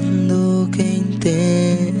 esperando que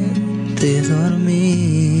intente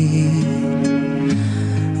dormir.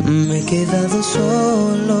 Me he quedado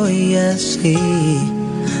solo y así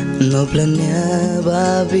no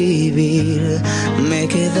planeaba vivir. Me he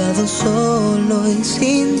quedado solo y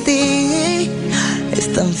sin ti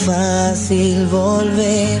es tan fácil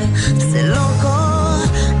volver. Sé loco,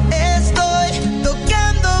 estoy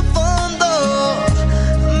tocando fondo.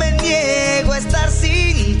 Me niego a estar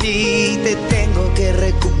sin ti. Te tengo que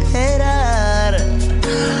recuperar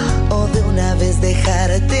o de una vez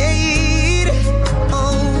dejarte ir.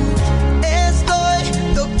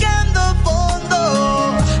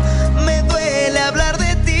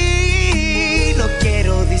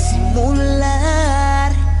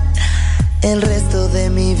 El resto de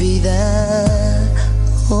mi vida,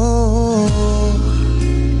 oh.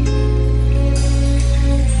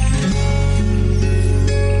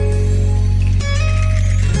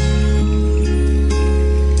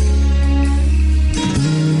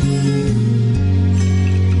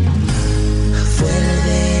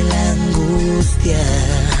 Vuelve la angustia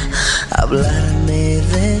a hablarme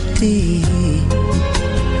de ti.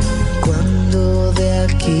 Cuando de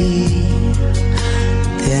aquí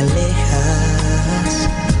te alejas,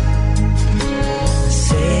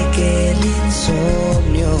 sé que el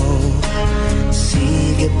insomnio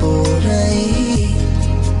sigue por ahí,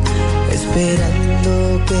 esperando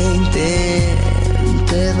que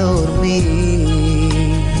intente dormir.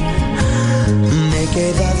 Me he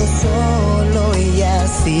quedado solo y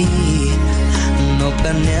así no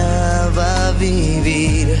planeaba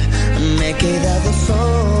vivir. Me he quedado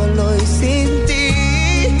solo y sin ti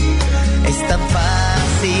es tan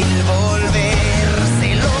fácil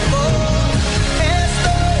volverse loco.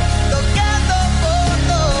 Estoy tocando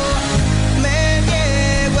fondo. Me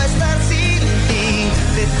niego a estar sin ti.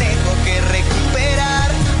 Te tengo que recuperar,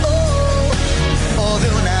 o de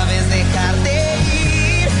una vez dejarte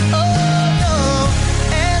ir. Oh, no.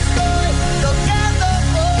 Estoy tocando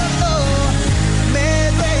fondo. Me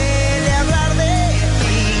duele hablar de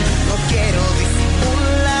ti. No quiero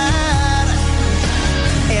disimular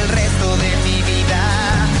el resto de mi vida,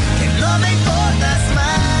 que no me importas más.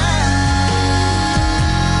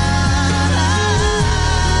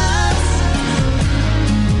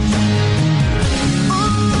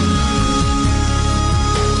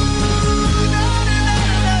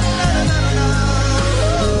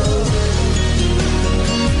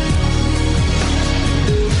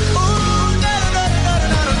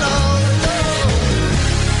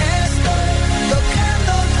 Estoy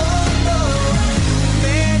tocando fondo.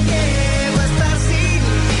 Me niego a estar sin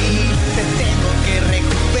ti. Te tengo que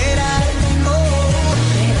recuperar,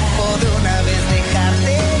 o de una vez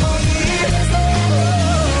dejarte ir.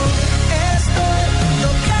 Estoy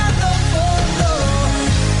tocando fondo.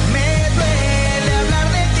 Me duele hablar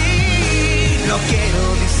de ti. No quiero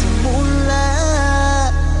disimular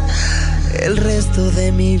el resto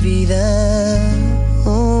de mi vida.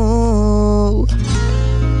 Oh.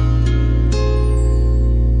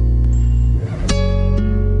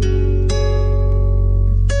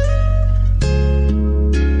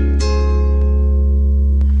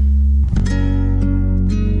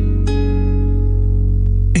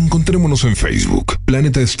 Encontrémonos en Facebook,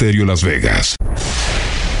 Planeta Estéreo Las Vegas.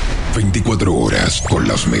 24 horas con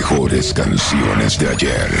las mejores canciones de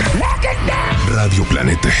ayer. Radio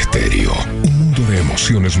Planeta Estéreo, un mundo de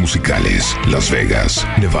emociones musicales. Las Vegas,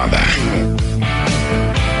 Nevada.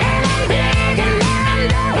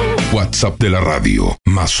 WhatsApp de la radio,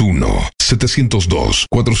 +1 702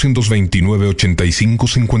 429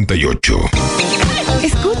 8558.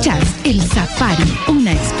 Escuchas El Safari,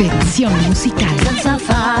 una expedición musical. El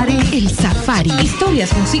Safari. El Safari.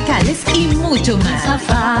 Historias musicales y mucho más.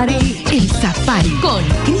 Safari. El Safari. Con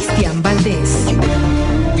Cristian Valdés.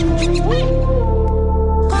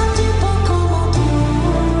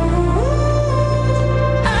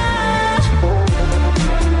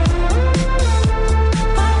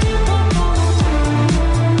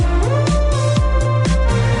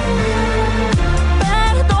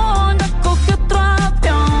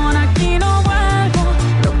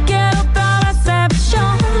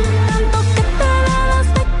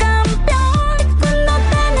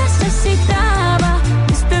 Necesitaba,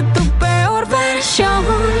 viste tu peor versión.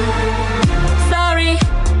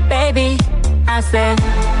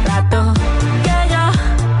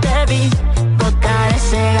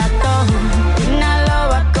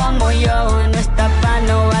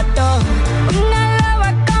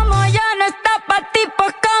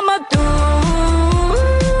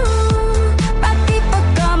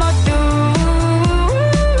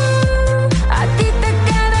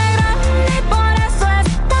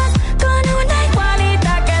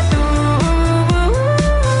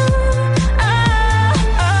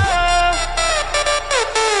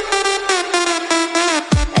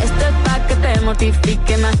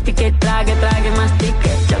 mastique, mastique, trague, trague, mastique.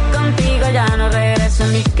 Yo contigo ya no regreso,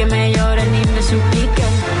 ni que me llore ni me suplique.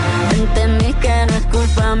 Entendí que no es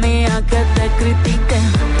culpa mía que te critique.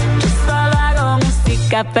 Yo solo hago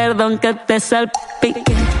música, perdón que te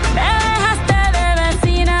salpique. Me dejaste de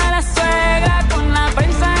vecina la suegra, con la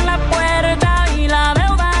prensa en la puerta y la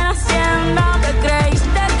deuda en Hacienda. Te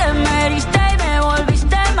creíste que me heriste y me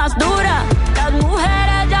volviste más dura. Las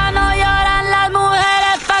mujeres ya no lloran, las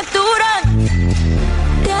mujeres facturan.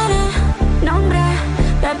 Tiene nombre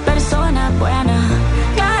de persona buena,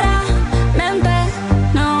 claramente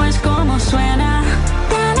no es como suena.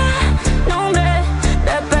 Tiene nombre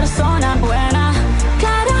de persona buena,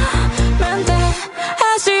 claramente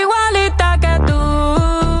es igualita que tú.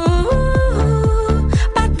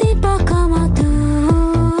 Pa' tipo como tú,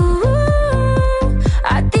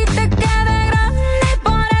 a ti te queda grande y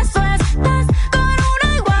por eso estás con una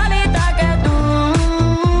igualita que tú.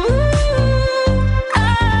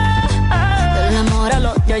 Del amor al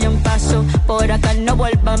odio hay un paso, por acá no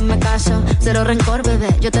vuelvas, me caso. Cero rencor,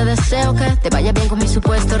 bebé, yo te deseo que te vaya bien con mi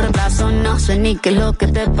supuesto reemplazo. No sé ni qué es lo que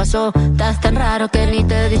te pasó, estás tan raro que ni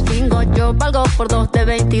te distingo. Yo valgo por 2 de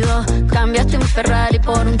 22, cambiaste un Ferrari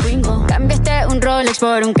por un Twingo. Cambiaste un Rolex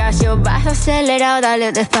por un Casio, vas acelerado,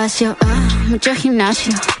 dale despacio. Mucho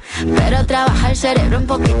gimnasio, pero trabaja el cerebro un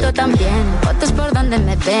poquito también. Fotos por donde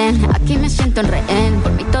me ven, aquí me siento en rehén.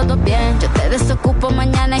 Por mí todo bien, yo te desocupo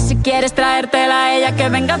mañana y si quieres traértela a ella que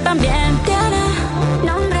venga también. Tiene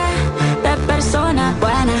nombre de persona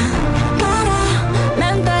buena,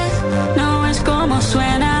 claramente no es como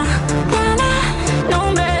suena. Tiene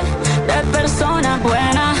nombre de persona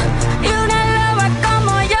buena y una loba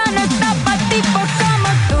como yo no está pa' tipo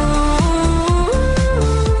como tú.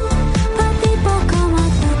 Pa' tipo como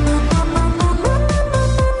tú.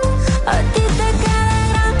 A ti te queda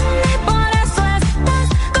grande y por eso estás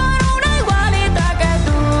con una igualita que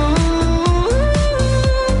tú.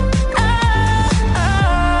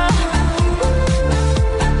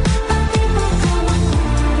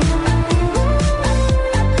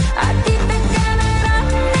 A ti te queda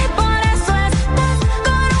grande y por eso estás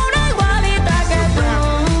con una igualita que tú.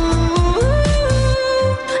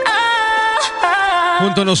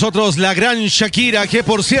 Junto a nosotros la gran Shakira, que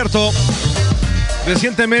por cierto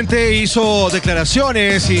recientemente hizo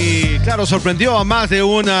declaraciones y claro, sorprendió a más de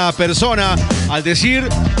una persona al decir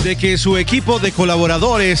de que su equipo de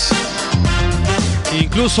colaboradores,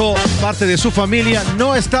 incluso parte de su familia,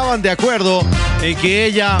 no estaban de acuerdo en que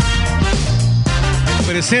ella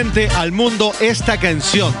presente al mundo esta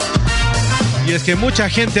canción. Y es que mucha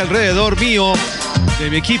gente alrededor mío, de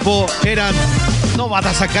mi equipo, eran: no vas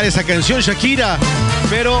a sacar esa canción, Shakira.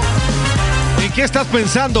 Pero, ¿en qué estás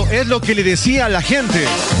pensando? Es lo que le decía a la gente.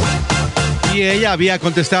 Y ella había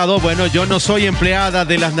contestado: bueno, yo no soy empleada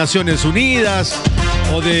de las Naciones Unidas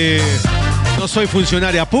no soy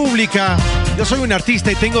funcionaria pública. Yo soy un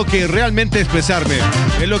artista y tengo que realmente expresarme.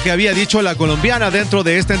 Es lo que había dicho la colombiana dentro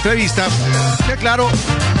de esta entrevista. Que claro,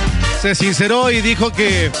 se sinceró y dijo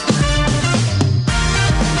que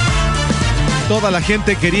toda la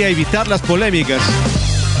gente quería evitar las polémicas.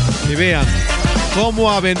 Y vean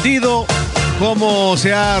cómo ha vendido, cómo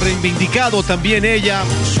se ha reivindicado también ella.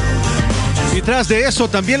 Y tras de eso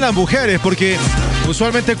también las mujeres, porque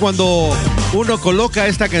usualmente cuando uno coloca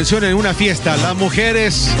esta canción en una fiesta, las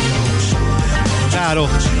mujeres, claro,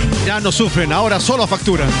 ya no sufren, ahora solo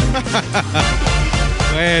facturan.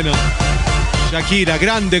 Bueno, Shakira,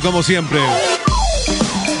 grande como siempre.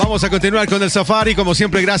 Vamos a continuar con el Safari, como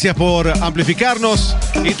siempre, gracias por amplificarnos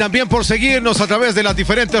y también por seguirnos a través de las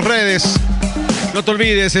diferentes redes. No te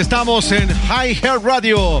olvides, estamos en High Hair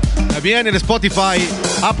Radio, también en Spotify,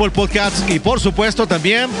 Apple Podcasts y por supuesto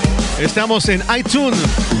también estamos en iTunes.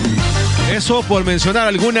 Eso por mencionar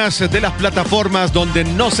algunas de las plataformas donde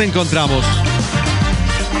nos encontramos.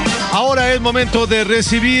 Ahora es momento de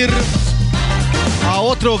recibir a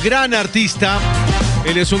otro gran artista.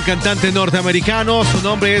 Él es un cantante norteamericano, su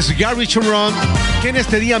nombre es Gary Cherone, que en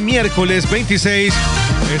este día miércoles 26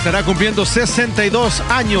 estará cumpliendo 62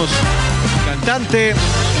 años. Cantante,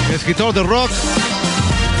 escritor de rock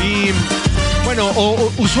y bueno,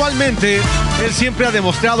 usualmente él siempre ha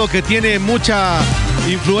demostrado que tiene mucha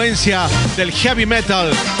influencia del heavy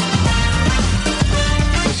metal.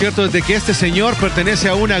 Lo cierto es de que este señor pertenece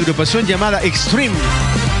a una agrupación llamada Extreme,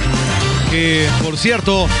 que por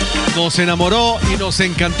cierto nos enamoró y nos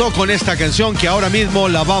encantó con esta canción que ahora mismo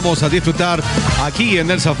la vamos a disfrutar aquí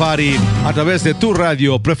en el Safari a través de tu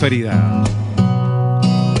radio preferida.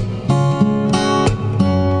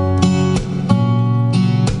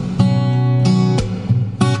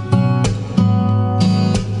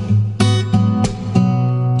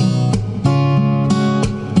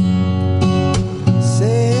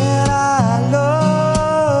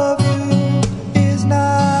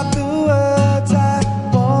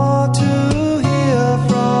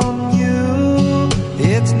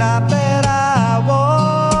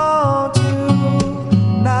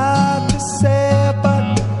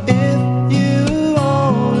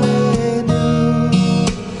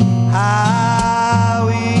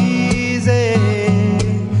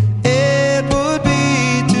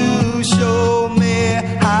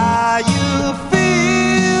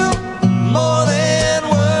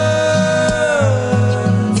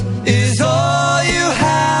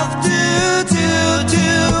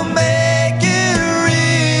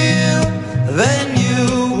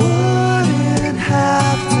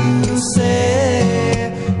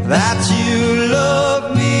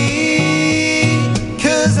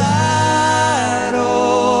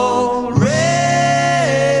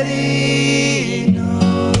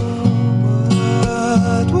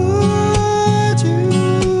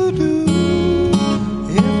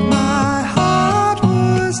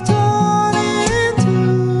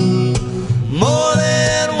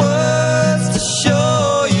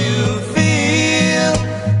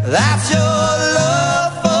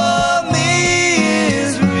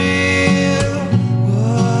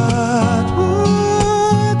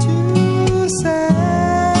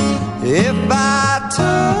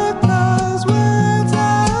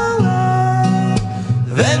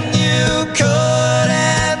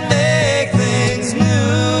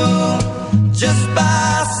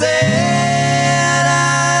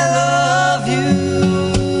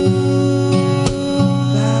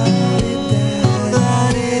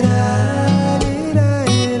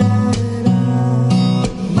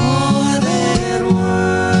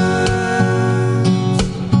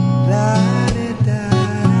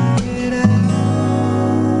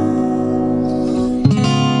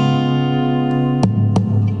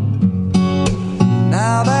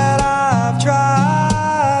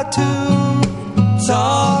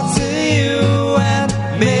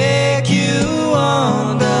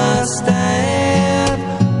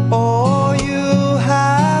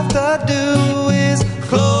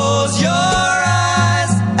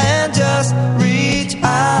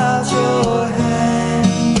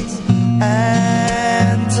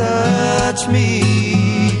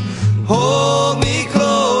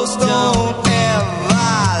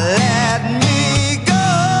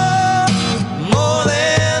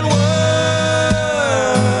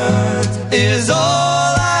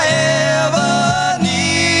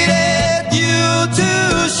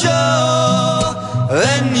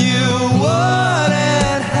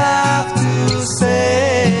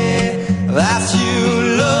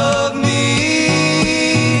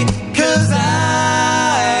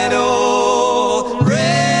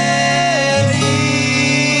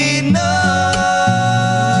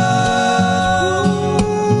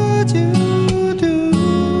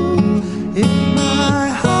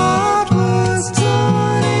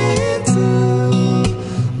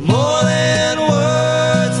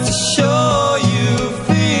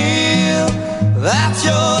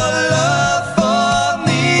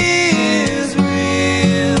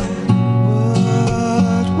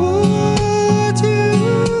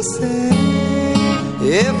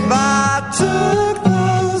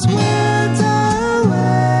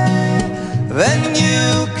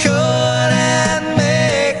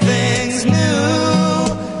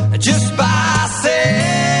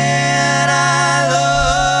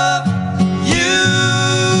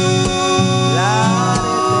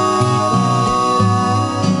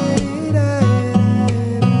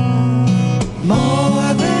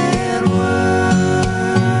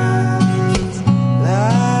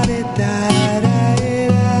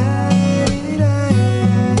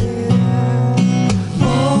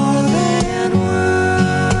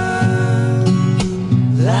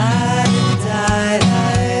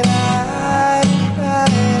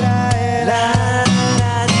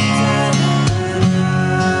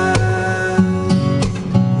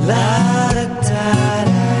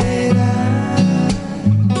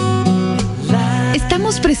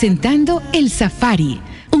 Presentando El Safari,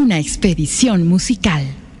 una expedición musical.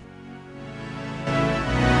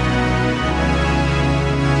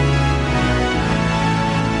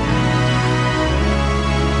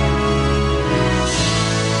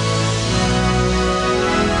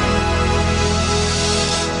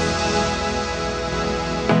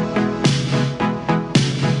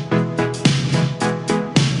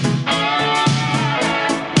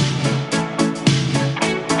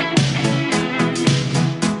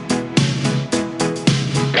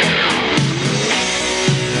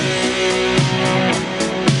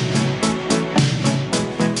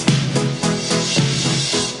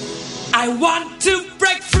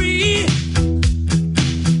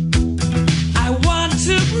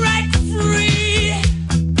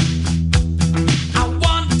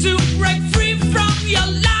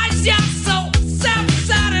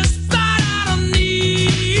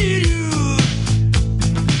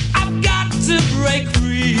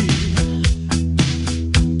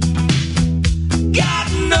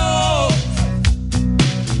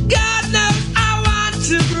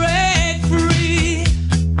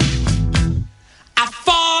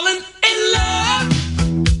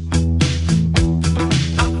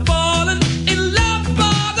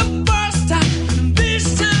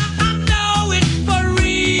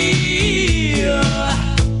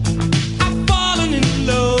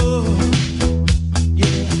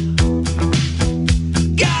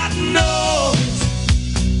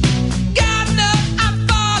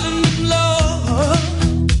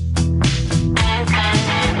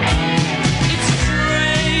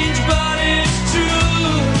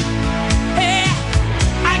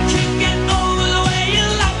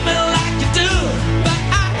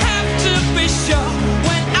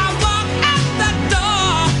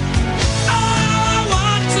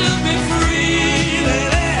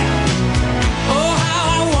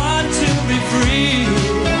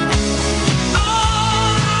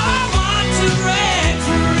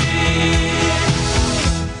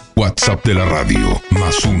 WhatsApp de la radio,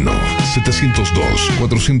 +1 702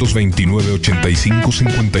 429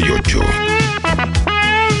 8558.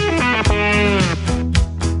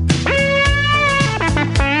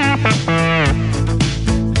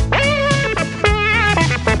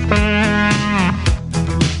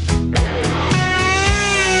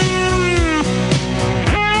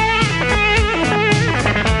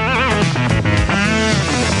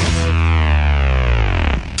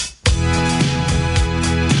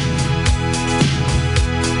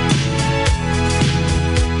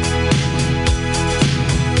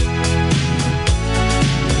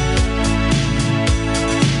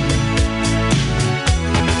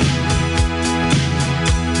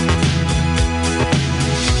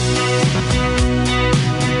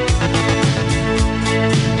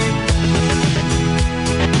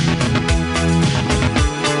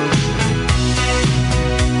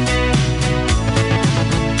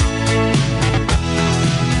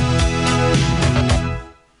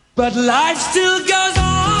 But life still goes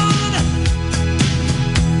on.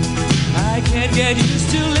 I can't get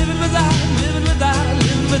used to living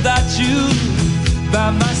without you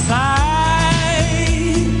by my side.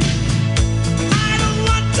 I don't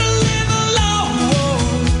want to live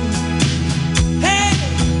alone. Hey,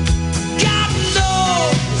 God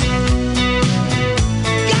knows,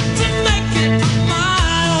 got to make it on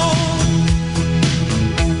my own.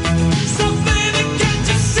 So baby, can't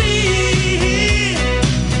you see?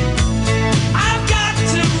 I've got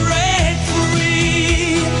to break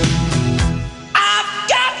free. I've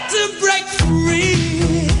got to break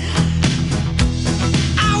free.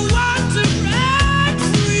 I want to break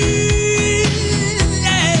free.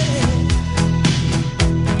 Yeah.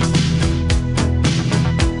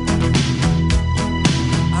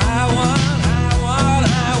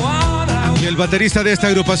 Y el baterista de esta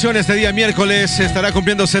agrupación este día miércoles estará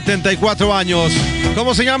cumpliendo 74 años.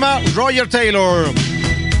 ¿Cómo se llama? Roger Taylor.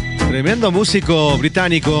 Tremendo músico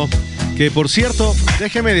británico que, por cierto,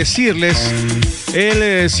 déjenme decirles,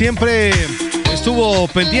 él siempre estuvo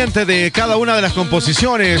pendiente de cada una de las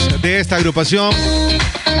composiciones de esta agrupación.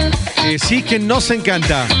 Sí que nos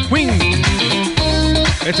encanta. Queen.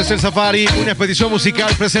 Este es el Safari, una expedición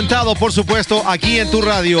musical presentado, por supuesto, aquí en tu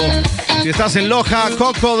radio. Si estás en Loja,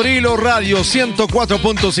 Cocodrilo Radio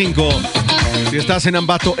 104.5. Si estás en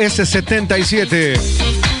Ambato, S77.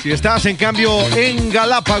 Si estás, en cambio, en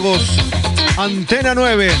Galápagos, Antena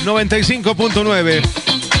 9, 95.9.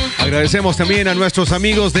 Agradecemos también a nuestros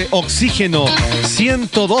amigos de Oxígeno,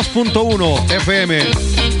 102.1 FM.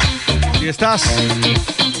 Si estás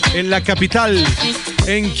en la capital,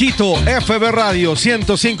 en Quito, FB Radio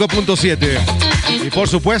 105.7. Y por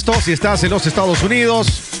supuesto, si estás en los Estados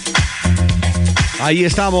Unidos, ahí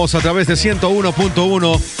estamos a través de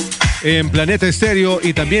 101.1 en Planeta Estéreo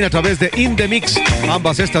y también a través de In The Mix.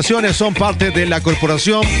 Ambas estaciones son parte de la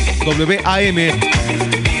corporación WAM.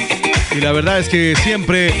 Y la verdad es que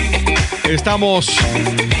siempre estamos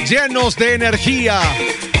llenos de energía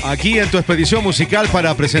aquí en tu expedición musical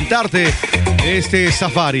para presentarte este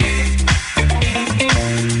Safari.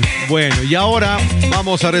 Bueno, y ahora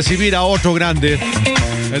vamos a recibir a otro grande,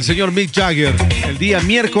 el señor Mick Jagger. El día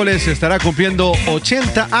miércoles estará cumpliendo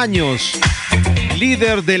 80 años.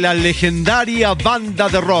 Líder de la legendaria banda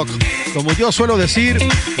de rock. Como yo suelo decir,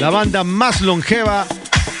 la banda más longeva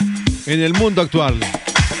en el mundo actual.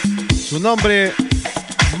 Su nombre,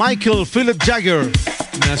 Michael Philip Jagger.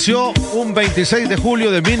 Nació un 26 de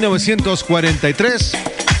julio de 1943.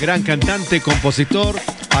 Gran cantante, compositor,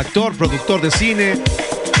 actor, productor de cine.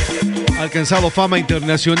 Ha alcanzado fama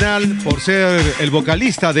internacional por ser el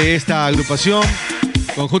vocalista de esta agrupación,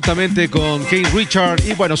 conjuntamente con Keith Richards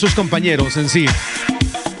y, bueno, sus compañeros en sí.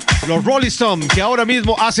 Los Rolling Stones, que ahora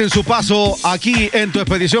mismo hacen su paso aquí en tu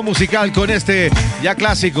expedición musical con este ya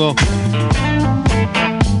clásico.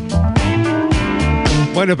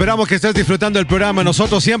 Bueno, esperamos que estés disfrutando el programa.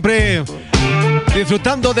 Nosotros siempre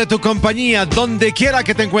disfrutando de tu compañía, donde quiera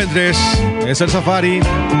que te encuentres. Es el Safari,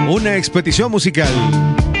 una expedición musical.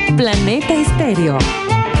 Planeta Estéreo.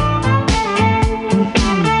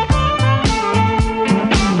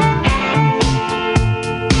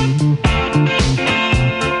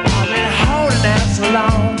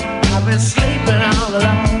 I've been sleeping all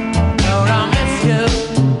alone. Lord, I miss you.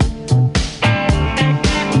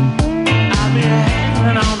 I've been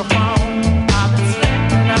hanging on the phone. I've been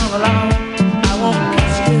sleeping all alone. I won't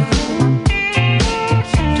kiss you.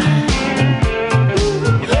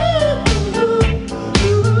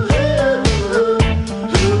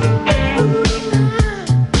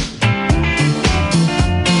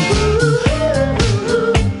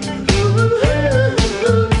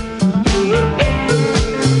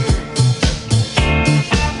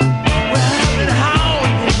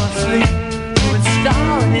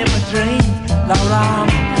 dream, Lord, I'm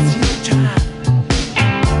a future.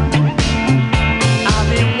 I've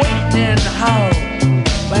been waiting in the hall,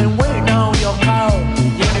 been waiting on your call.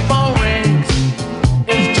 Your phone rings,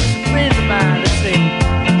 it's just a friend of mine to say,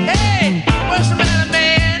 hey, what's the matter,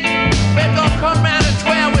 man? We're gonna come around at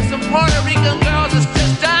 12 with some Puerto Rican girls that's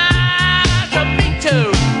just dying to meet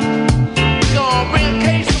you. We're gonna bring a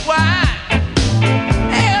case of wine.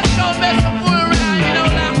 Hey, let's go mess some fool around, you know,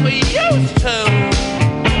 like we used to.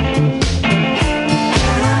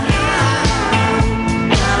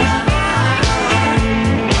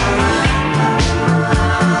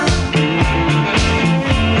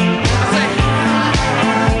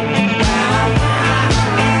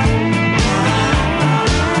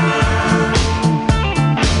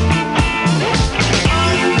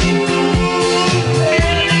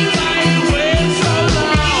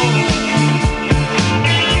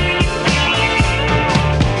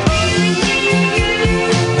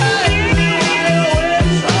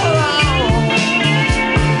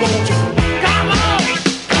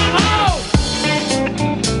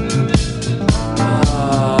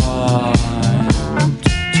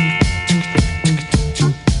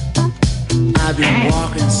 I've been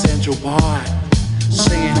walking Central Park,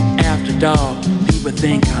 singing after dark. People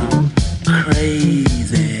think I'm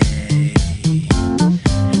crazy.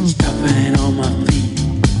 Stuffing on my feet,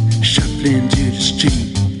 shuffling to the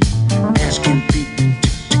street, asking people,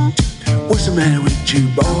 what's the matter with you,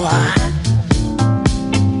 boy?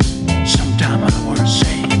 Sometimes I want to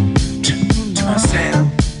say to myself,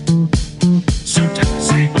 sometimes I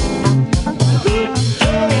say,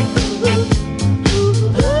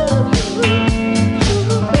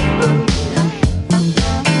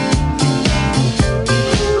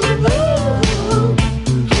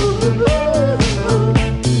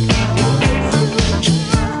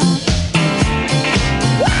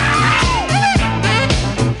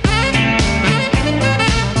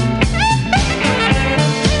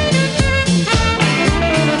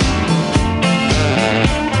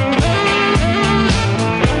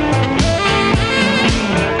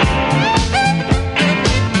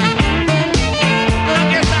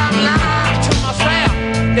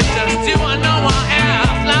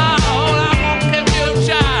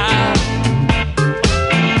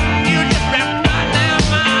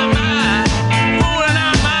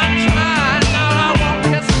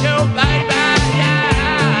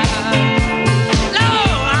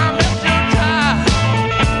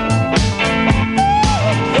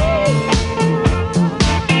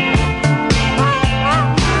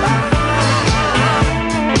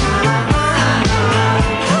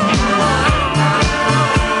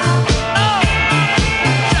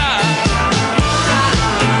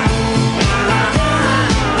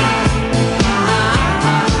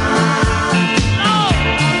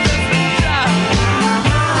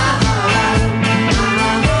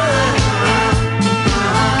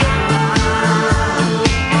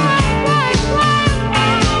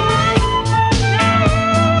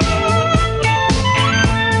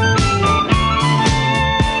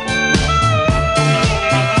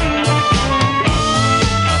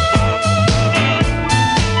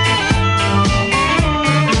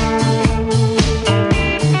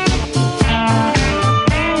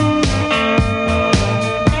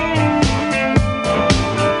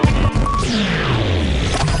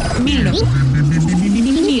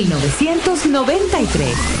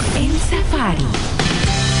 El Safari.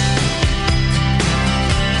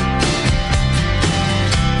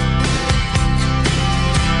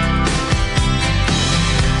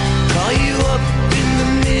 Call you up in the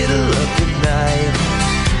middle of the night,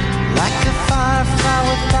 like a firefly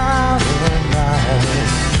without a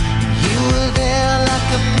light. You were there like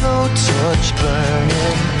a blowtorch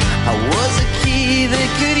burning. I was a key that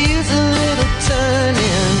could use a little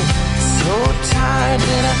turning. So tired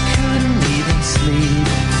that I couldn't even sleep.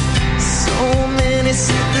 So many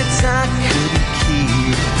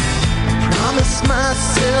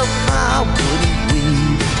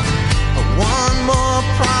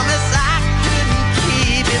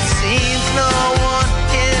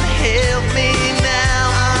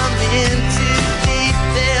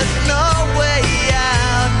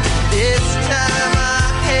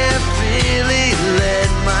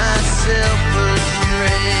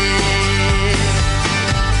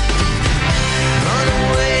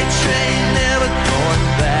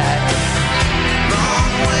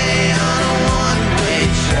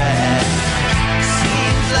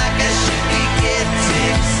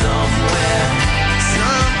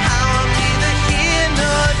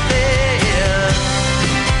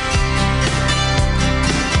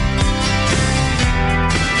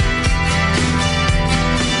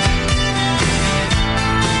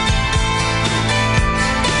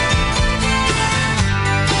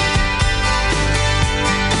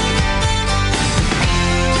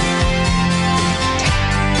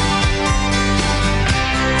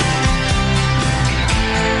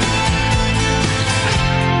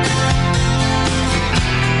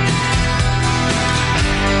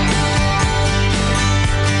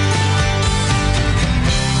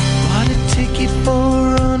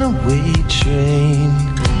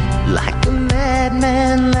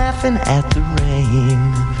laughing at the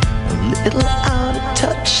rain. A little out of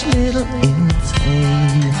touch, little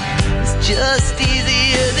insane. It's just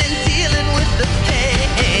easier than dealing with the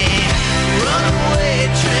pain. Runaway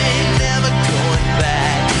train, never going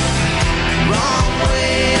back. Wrong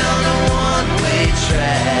way on a one-way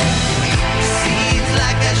track. Seems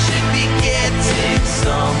like I should be getting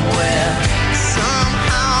somewhere.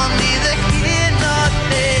 Somehow neither here nor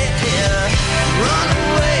there.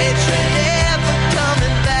 Runaway train, never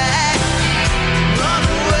coming back.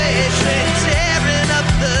 Runaway train, tearing up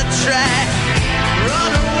the track.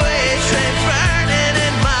 Runaway train, burning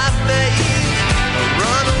in my face.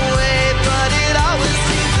 Runaway, but it always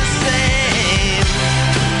seems the same.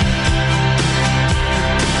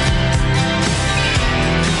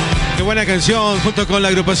 Qué buena canción, junto con la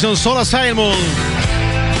agrupación Soul Asylum.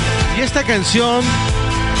 Y esta canción,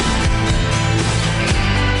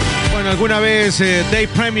 bueno, alguna vez Dave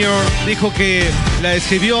Premier dijo que la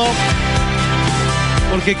escribió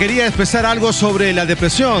porque quería expresar algo sobre la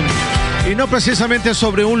depresión. Y no precisamente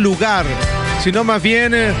sobre un lugar, sino más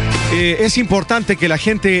bien es importante que la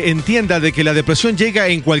gente entienda de que la depresión llega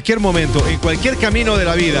en cualquier momento, en cualquier camino de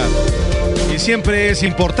la vida. Y siempre es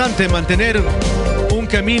importante mantener un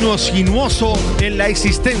camino sinuoso en la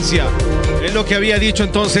existencia. Es lo que había dicho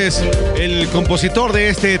entonces el compositor de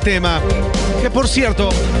este tema, que por cierto,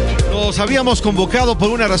 los habíamos convocado por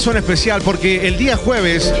una razón especial, porque el día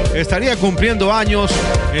jueves estaría cumpliendo años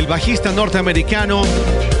el bajista norteamericano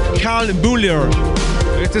Carl Buller.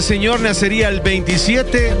 Este señor nacería el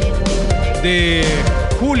 27 de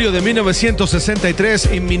julio de 1963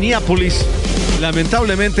 en Minneapolis.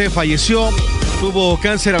 Lamentablemente falleció, tuvo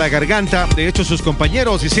cáncer a la garganta. De hecho, sus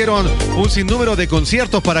compañeros hicieron un sinnúmero de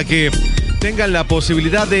conciertos para que tengan la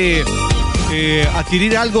posibilidad de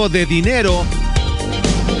adquirir algo de dinero.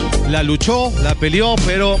 La luchó, la peleó,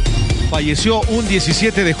 pero falleció un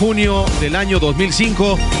 17 de junio del año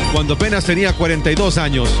 2005, cuando apenas tenía 42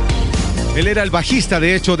 años. Él era el bajista,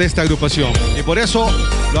 de hecho, de esta agrupación, y por eso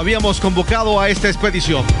lo habíamos convocado a esta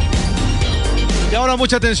expedición. Y ahora,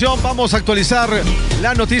 mucha atención, vamos a actualizar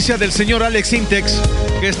la noticia del señor Alex Intex,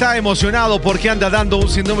 que está emocionado porque anda dando un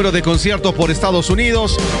sinnúmero de conciertos por Estados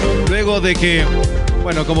Unidos, luego de que,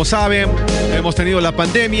 bueno, como saben, hemos tenido la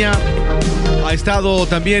pandemia. Ha estado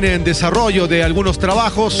también en desarrollo de algunos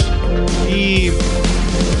trabajos y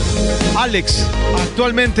Alex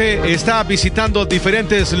actualmente está visitando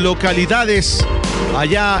diferentes localidades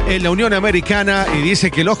allá en la Unión Americana y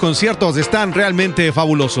dice que los conciertos están realmente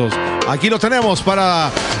fabulosos. Aquí lo tenemos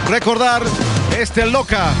para recordar este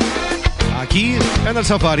Loca, aquí en el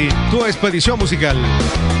Safari, tu expedición musical.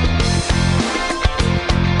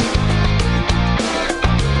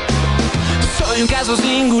 Soy un caso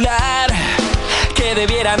singular que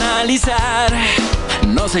debiera analizar.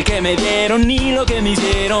 No sé qué me dieron ni lo que me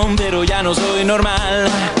hicieron, pero ya no soy normal.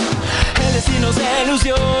 El destino se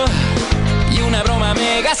lució y una broma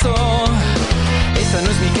me gastó. Esta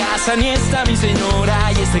no es mi casa ni esta mi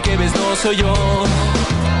señora, y este que ves no soy yo.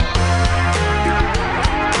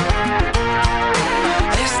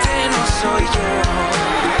 Este no soy yo.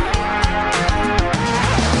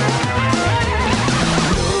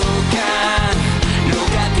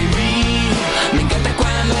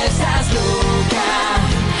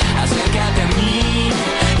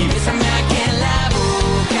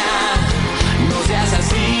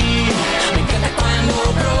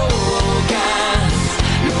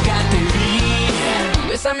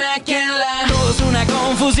 Todo es una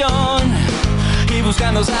confusión y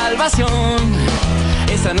buscando salvación.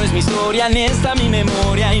 Esta no es mi historia ni esta mi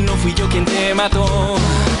memoria, y no fui yo quien te mató.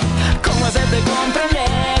 ¿Cómo hacerte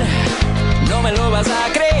comprender? No me lo vas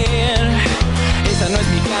a creer. Esta no es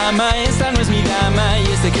mi cama, esta no es mi dama,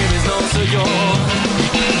 y este que ves no soy yo.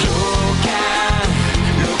 Loca,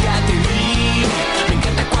 loca te vi. Me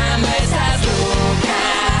encanta cuando estás loca.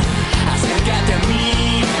 Acércate a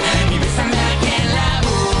mí y bésame aquí en la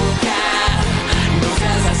boca. No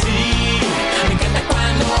seas así, me encanta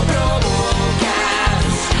cuando provocas.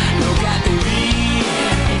 Loca te vi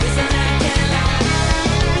y bésame aquí en la boca.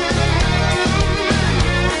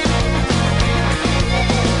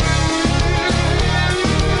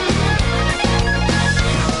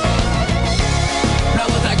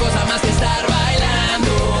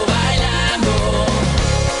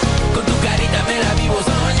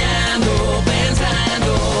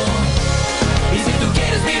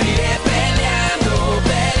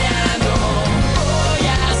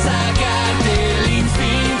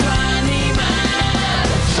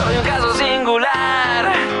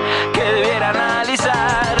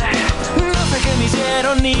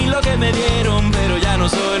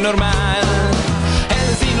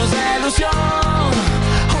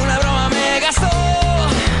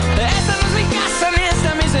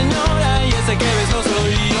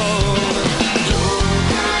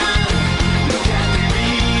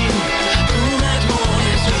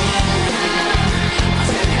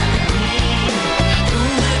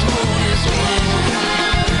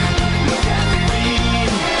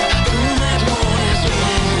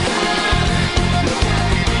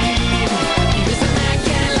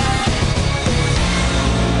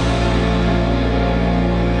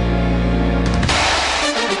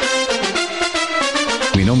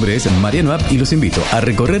 Mi nombre es Mariano App y los invito a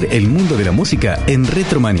recorrer el mundo de la música en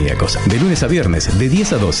Retromaníacos, de lunes a viernes, de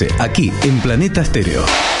 10 a 12, aquí en Planeta Estéreo.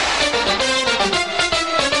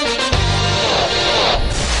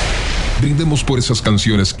 Brindemos por esas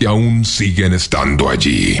canciones que aún siguen estando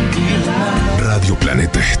allí. Radio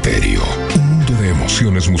Planeta Estéreo, un mundo de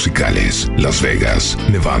emociones musicales. Las Vegas,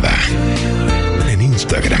 Nevada. En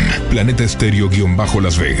Instagram, Planeta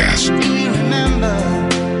Estéreo-Las Vegas.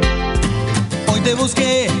 Hoy te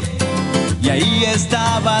busqué y ahí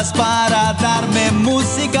estabas para darme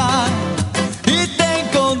música y te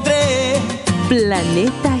encontré.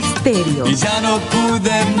 Planeta Estéreo. Y ya no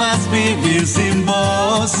pude más vivir sin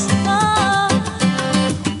vos.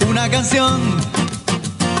 Una canción,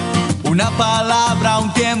 una palabra,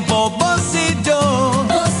 un tiempo, vos y yo.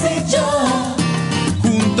 Vos y yo.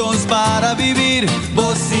 Juntos para vivir,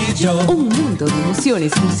 vos y yo. Un mundo de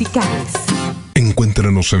emociones musicales.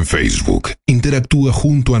 Encuéntranos en Facebook. Interactúa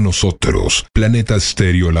junto a nosotros. Planeta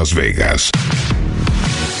Estéreo Las Vegas.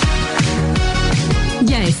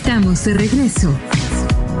 Ya estamos de regreso.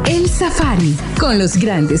 El Safari, con los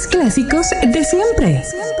grandes clásicos de siempre.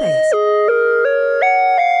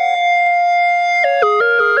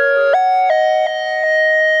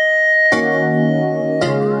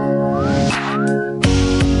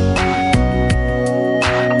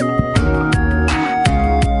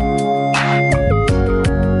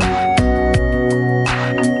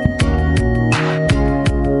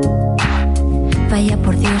 Vaya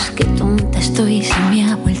por Dios, qué tonta estoy, se me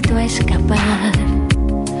ha vuelto a escapar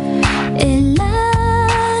el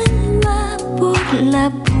alma por la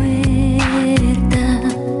puerta.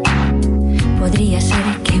 Podría ser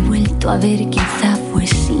que he vuelto a ver, quizá fue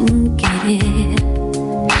sin querer,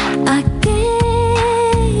 aquellas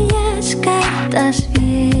cartas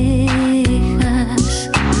viejas.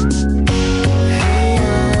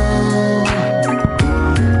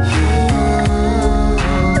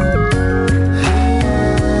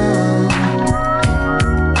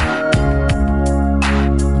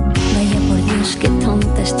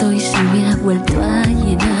 Estoy, se me ha vuelto a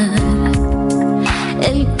llenar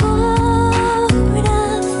el corazón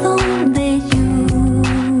de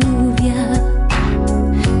lluvia.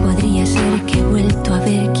 Podría ser que he vuelto a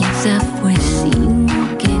ver, quizá fue sin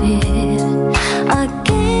querer,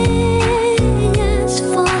 aquellas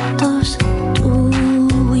fotos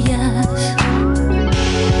tuyas.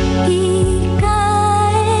 Y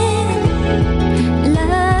cae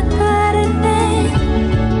la tarde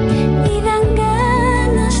y dan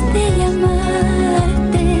ganas de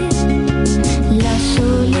llamarte. La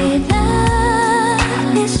soledad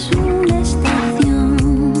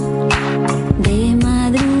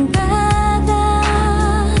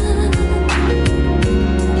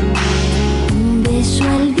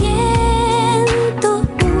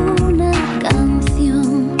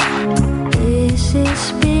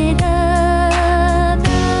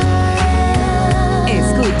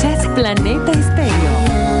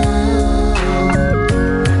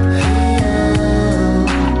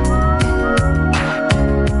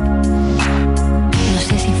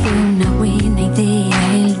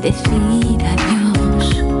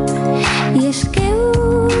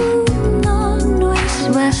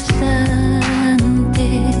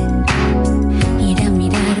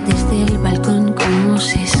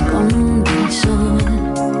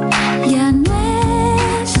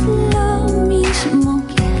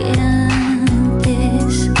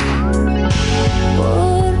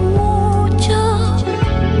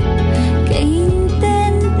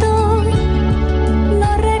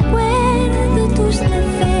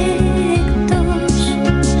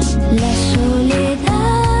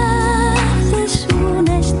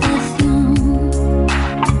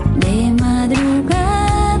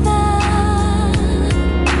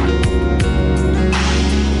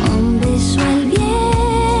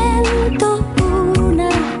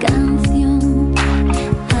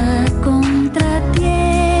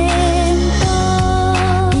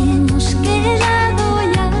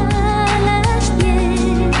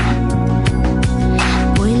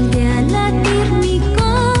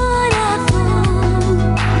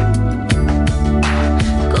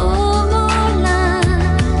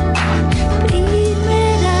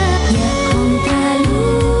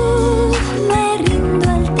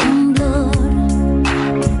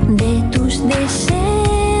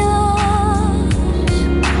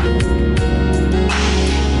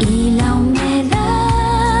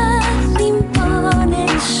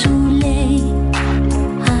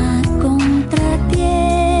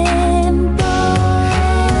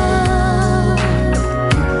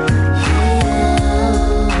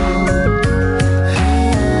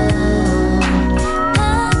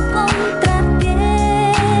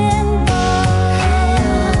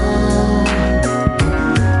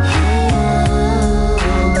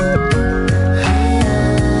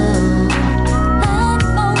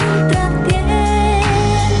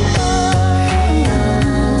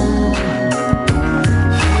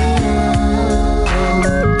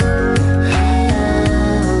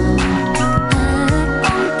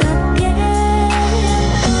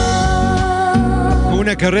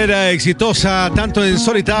una carrera exitosa tanto en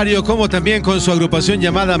solitario como también con su agrupación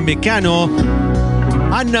llamada Mecano,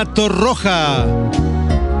 Ana Torroja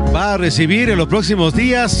va a recibir en los próximos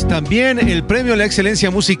días también el premio a la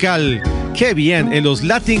excelencia musical. ¡Qué bien! En los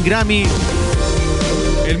Latin Grammy,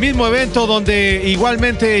 el mismo evento donde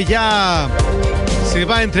igualmente ya se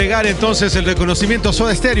va a entregar entonces el reconocimiento a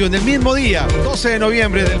Soda Stereo en el mismo día, 12 de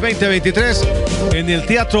noviembre del 2023, en el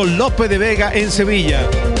Teatro Lope de Vega en Sevilla.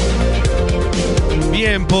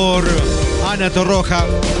 Bien por Ana Torroja.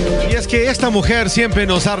 Y es que esta mujer siempre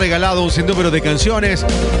nos ha regalado un sinnúmero de canciones,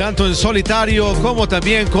 tanto en solitario como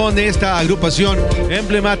también con esta agrupación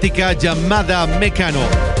emblemática llamada Mecano.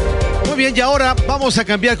 Muy bien, y ahora vamos a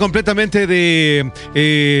cambiar completamente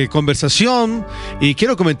de conversación y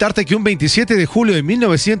quiero comentarte que un 27 de julio de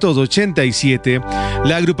 1987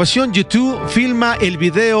 la agrupación U2 filma el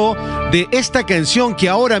video de esta canción que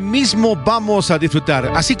ahora mismo vamos a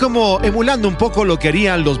disfrutar, así como emulando un poco lo que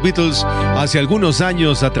harían los Beatles hace algunos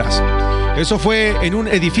años atrás. Eso fue en un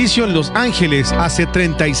edificio en Los Ángeles hace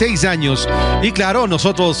 36 años. Y claro,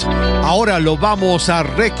 nosotros ahora lo vamos a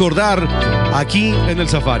recordar aquí en el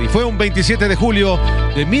Safari. Fue un 27 de julio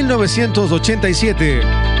de 1987.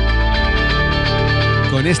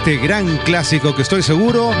 Con este gran clásico que estoy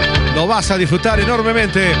seguro lo vas a disfrutar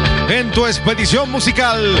enormemente en tu expedición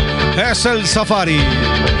musical. Es el Safari.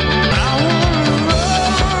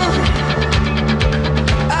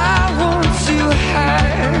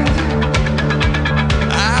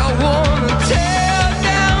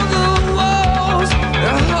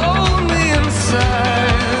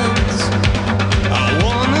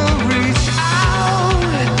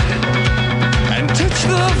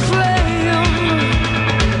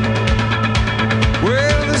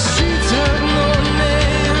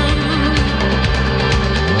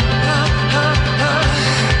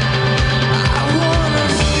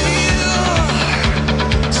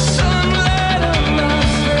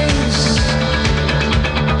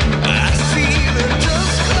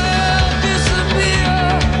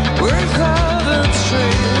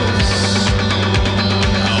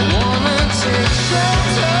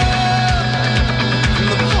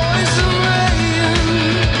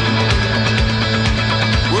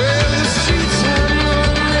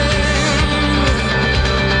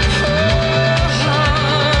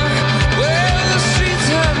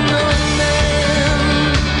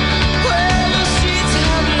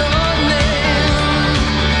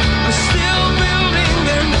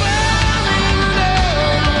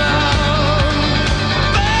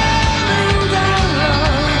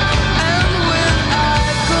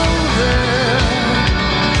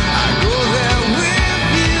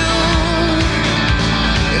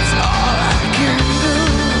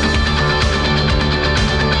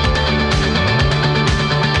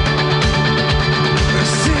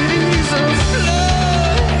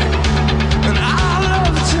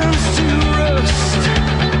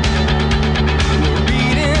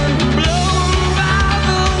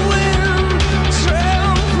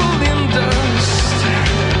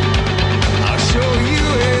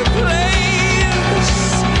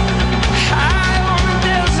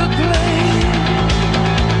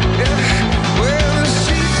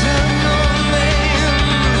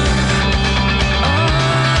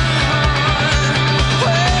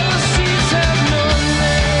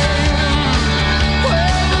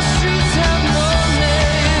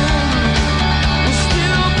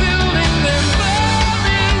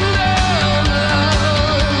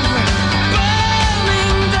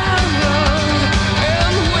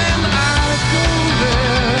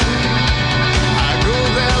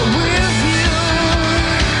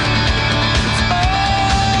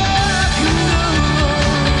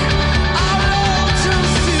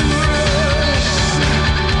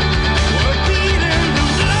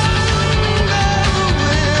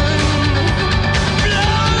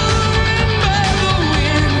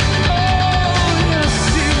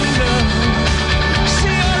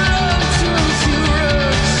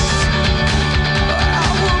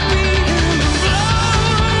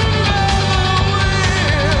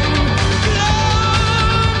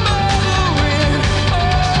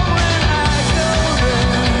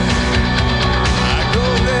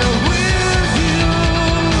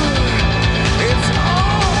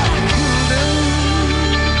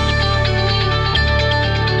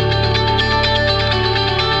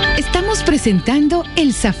 Presentando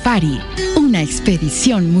El Safari, una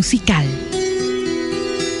expedición musical.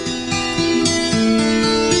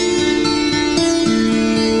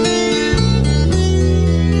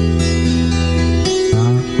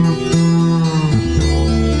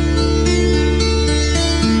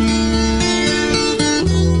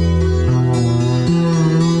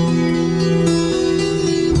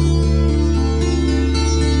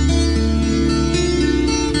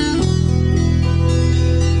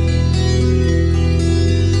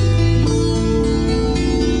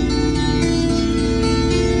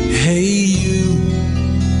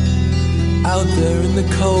 Out there in the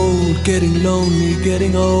cold, getting lonely,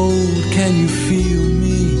 getting old, can you feel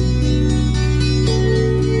me?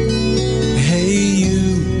 Hey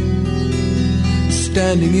you,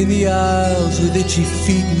 standing in the aisles with itchy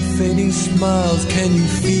feet and fading smiles, can you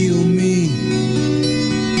feel me?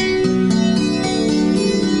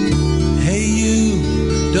 Hey you,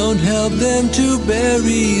 don't help them to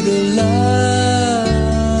bury the light.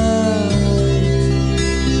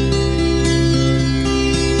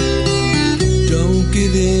 Don't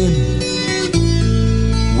give in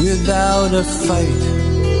without a fight.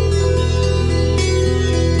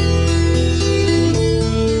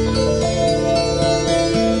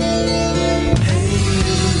 Hey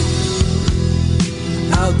you,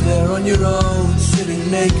 out there on your own, sitting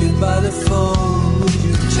naked by the phone, would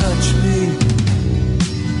you touch me?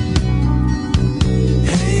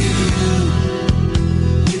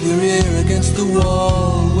 Your ear against the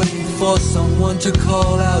wall, waiting for someone to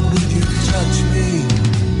call out, would you touch me?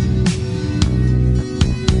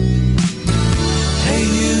 Hey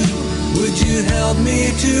you, would you help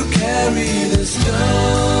me to carry the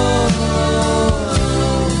stone?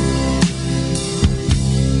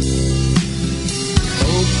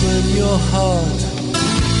 Open your heart,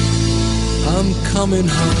 I'm coming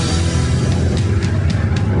home.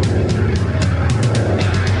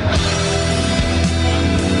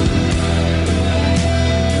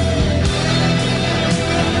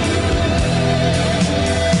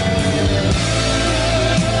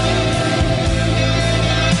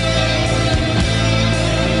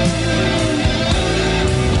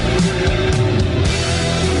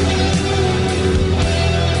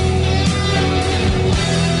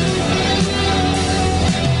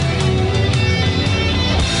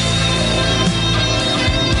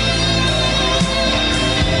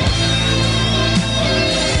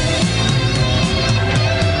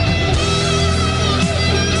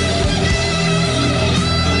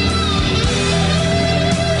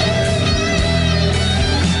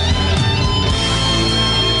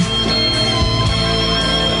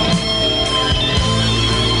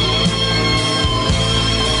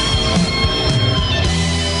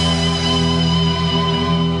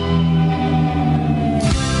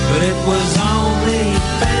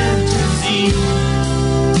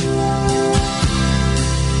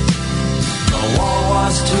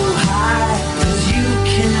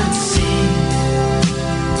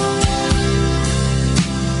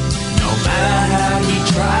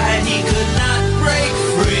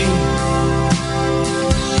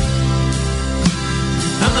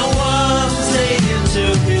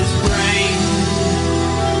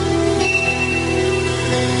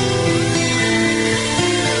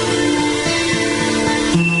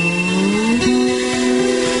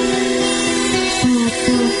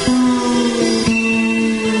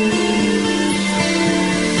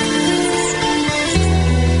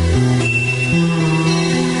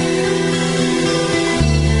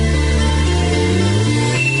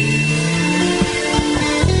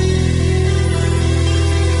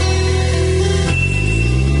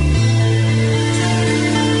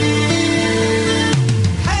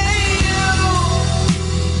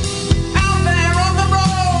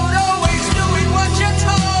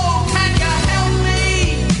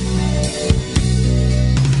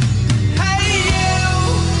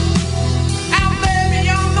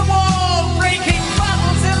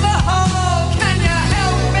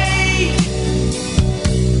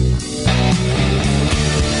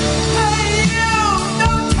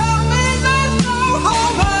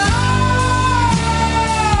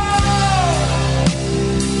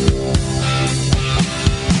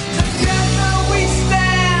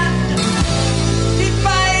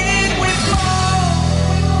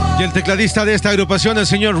 El tecladista de esta agrupación, el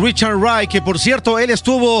señor Richard Wright, que por cierto, él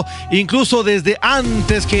estuvo incluso desde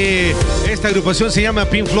antes que esta agrupación se llama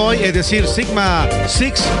Pink Floyd, es decir, Sigma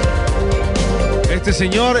Six. Este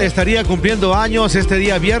señor estaría cumpliendo años este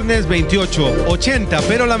día viernes 80,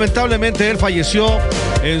 pero lamentablemente él falleció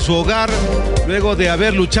en su hogar luego de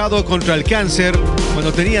haber luchado contra el cáncer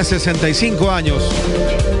cuando tenía 65 años.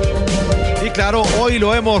 Y claro, hoy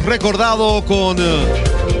lo hemos recordado con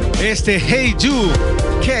este Hey You.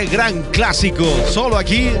 ¡Qué gran clásico! Solo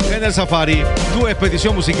aquí en el Safari, tu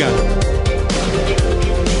expedición musical.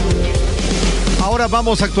 Ahora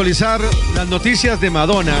vamos a actualizar las noticias de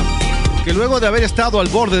Madonna, que luego de haber estado al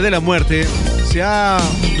borde de la muerte, se ha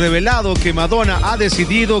revelado que Madonna ha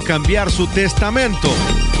decidido cambiar su testamento.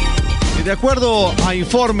 Y de acuerdo a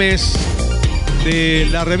informes de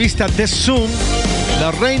la revista The Sun,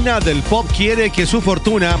 la reina del pop quiere que su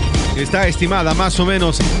fortuna, está estimada más o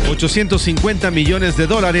menos $850 millones,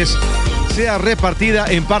 sea repartida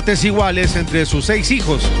en partes iguales entre sus 6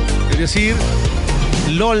 hijos, es decir,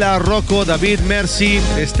 Lola, Rocco, David, Mercy,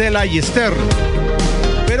 Estela y Esther.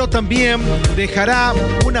 Pero también dejará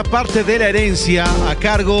una parte de la herencia a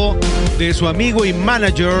cargo de su amigo y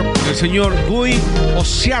manager, el señor Guy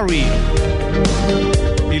Osiari,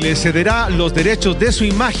 y le cederá los derechos de su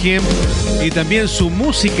imagen y también su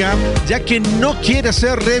música, ya que no quiere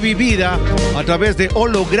ser revivida a través de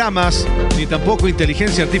hologramas ni tampoco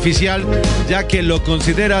inteligencia artificial, ya que lo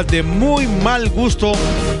considera de muy mal gusto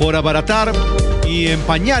por abaratar y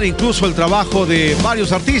empañar incluso el trabajo de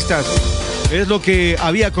varios artistas. Es lo que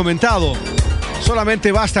había comentado.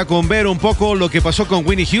 Solamente basta con ver un poco lo que pasó con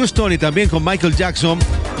Whitney Houston y también con Michael Jackson,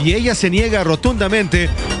 y ella se niega rotundamente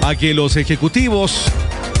a que los ejecutivos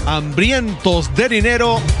hambrientos de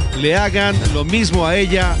dinero le hagan lo mismo a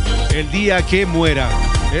ella el día que muera.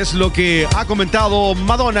 Es lo que ha comentado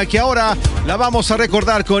Madonna, que ahora la vamos a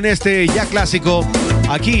recordar con este ya clásico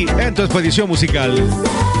aquí en tu expedición musical.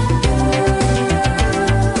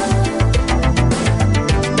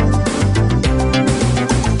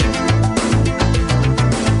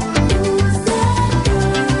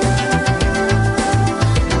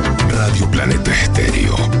 Planeta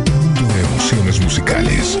Estéreo, mundo de emociones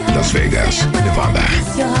musicales, Las Vegas, Nevada.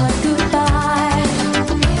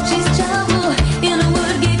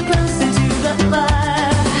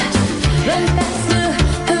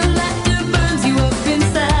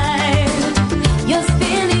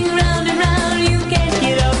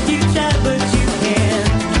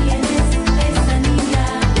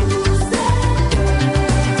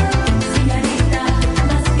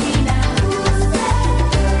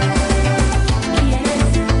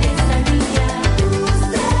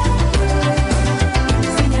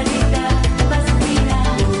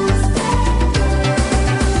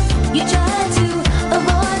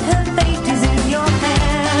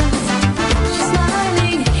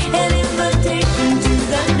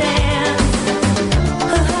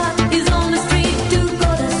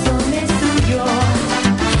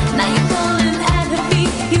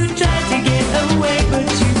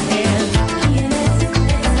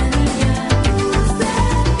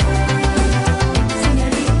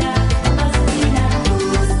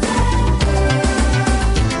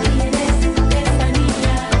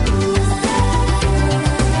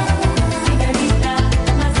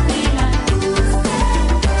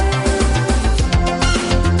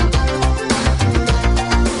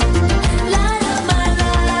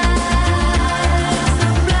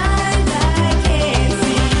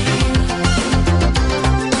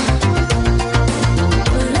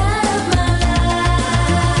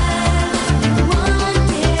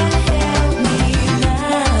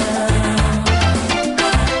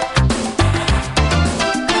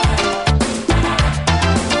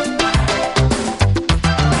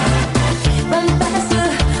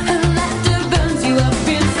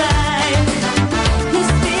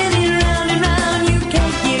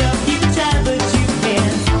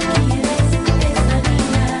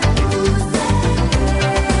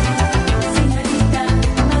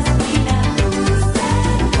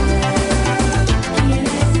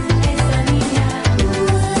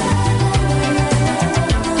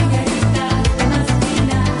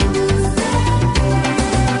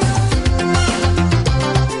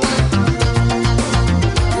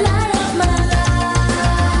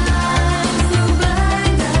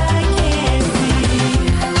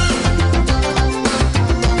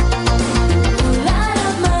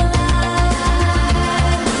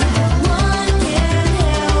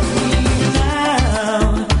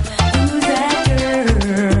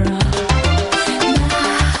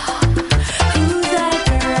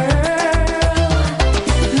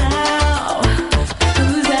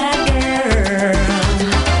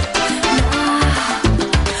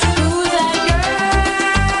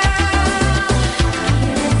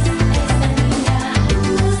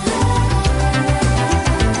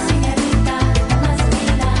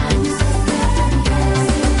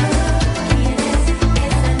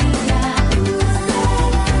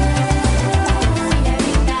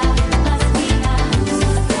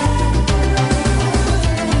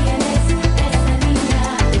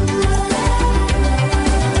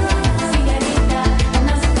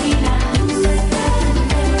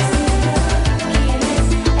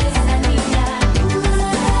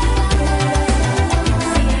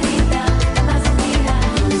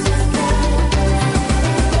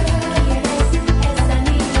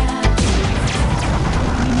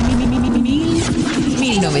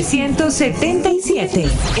 ...1977,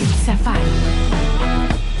 El Safari.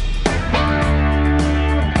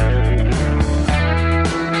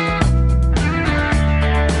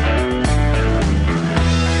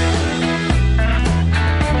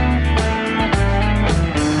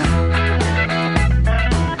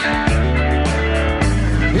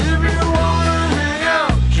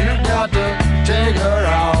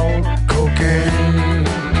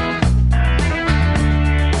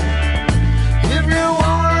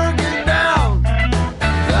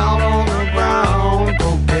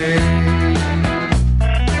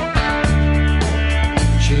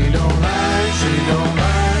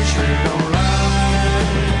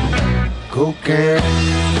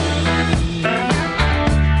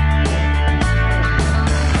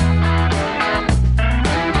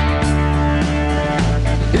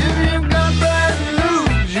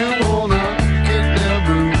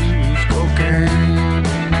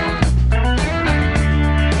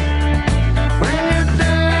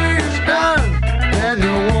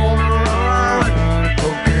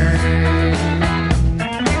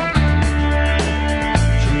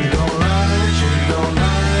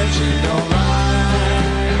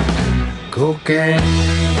 cocaine.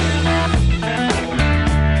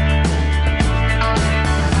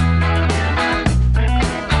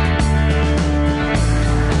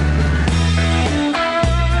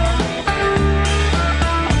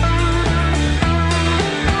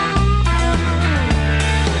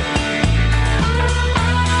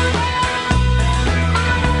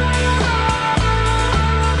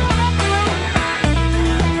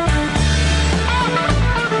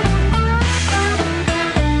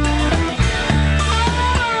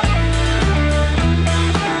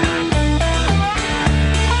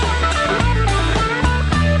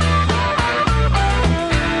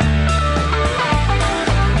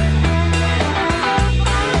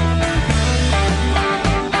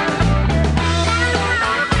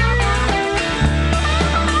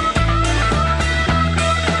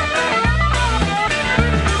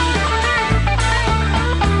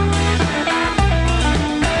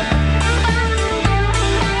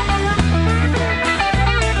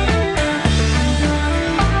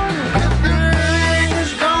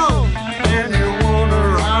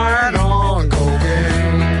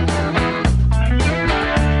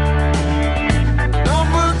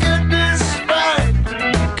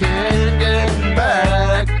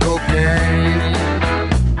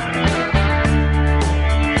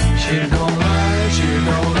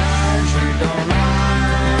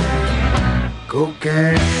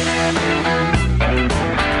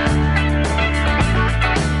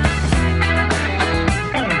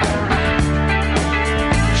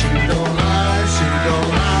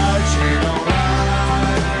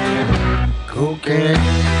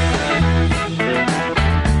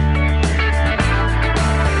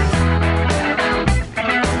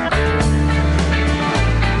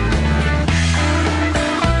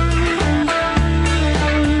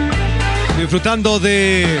 Disfrutando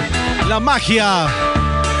de la magia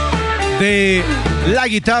de la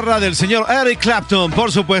guitarra del señor Eric Clapton.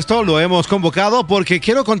 Por supuesto, lo hemos convocado porque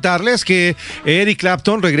quiero contarles que Eric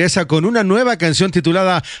Clapton regresa con una nueva canción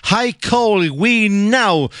titulada High Call We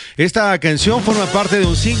Now. Esta canción forma parte de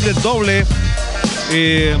un single doble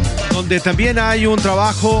donde también hay un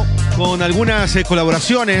trabajo con algunas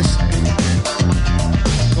colaboraciones,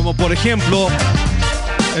 como por ejemplo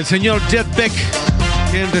el señor Jet Beck,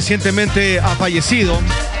 quien recientemente ha fallecido,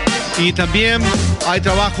 y también hay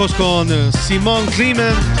trabajos con Simon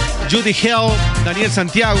Clement, Judy Hell, Daniel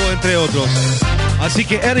Santiago, entre otros. Así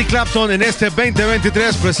que Eric Clapton en este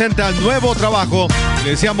 2023 presenta nuevo trabajo.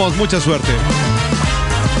 Le deseamos mucha suerte.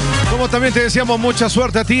 Como también te deseamos mucha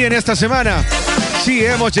suerte a ti en esta semana. Sí,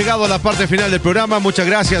 hemos llegado a la parte final del programa. Muchas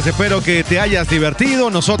gracias, espero que te hayas divertido.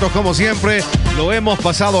 Nosotros, como siempre, lo hemos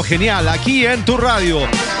pasado genial aquí en tu radio.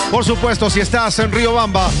 Por supuesto, si estás en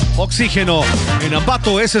Riobamba, Oxígeno, en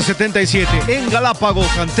Ambato S77, en Galápagos,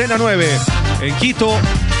 Antena 9, en Quito,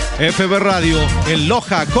 FB Radio, en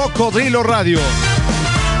Loja, Cocodrilo Radio.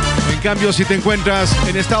 En cambio, si te encuentras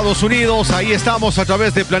en Estados Unidos, ahí estamos a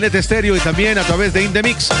través de Planeta Estéreo y también a través de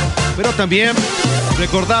Indemix. Pero también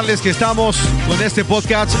recordarles que estamos con este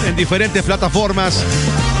podcast en diferentes plataformas,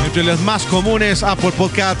 entre las más comunes, Apple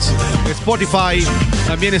Podcasts, Spotify.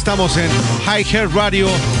 También estamos en iHeart Radio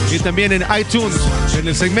y también en iTunes, en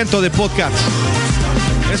el segmento de podcasts.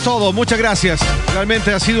 Es todo, muchas gracias.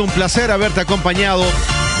 Realmente ha sido un placer haberte acompañado.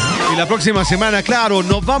 Y la próxima semana, claro,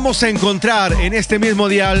 nos vamos a encontrar en este mismo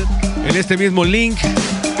dial, en este mismo link,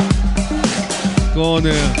 con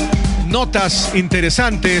notas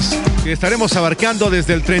interesantes que estaremos abarcando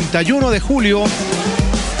desde el 31 de julio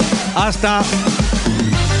hasta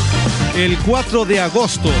el 4 de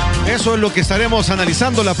agosto. Eso es lo que estaremos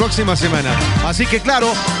analizando la próxima semana. Así que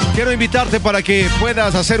claro, quiero invitarte para que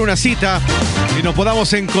puedas hacer una cita y nos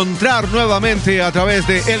podamos encontrar nuevamente a través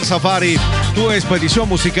de El Safari, tu expedición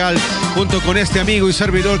musical, junto con este amigo y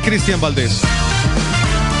servidor Cristian Valdés.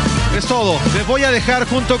 Es todo. Les voy a dejar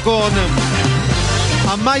junto con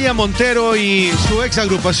Amaya Montero y su ex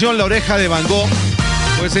agrupación La Oreja de Van Gogh.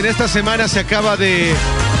 Pues en esta semana se acaba de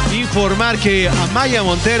informar que Amaya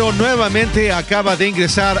Montero nuevamente acaba de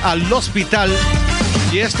ingresar al hospital,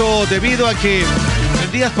 y esto debido a que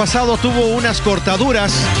el día pasado tuvo unas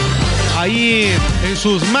cortaduras ahí en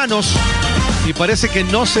sus manos y parece que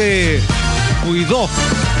no se cuidó.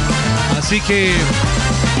 Así que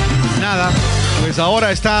nada, pues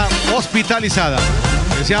ahora está hospitalizada.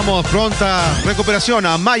 Deseamos pronta recuperación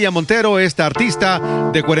a Amaya Montero, esta artista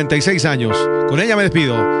de 46 años. Con ella me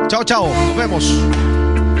despido. Chao, chao. Nos vemos.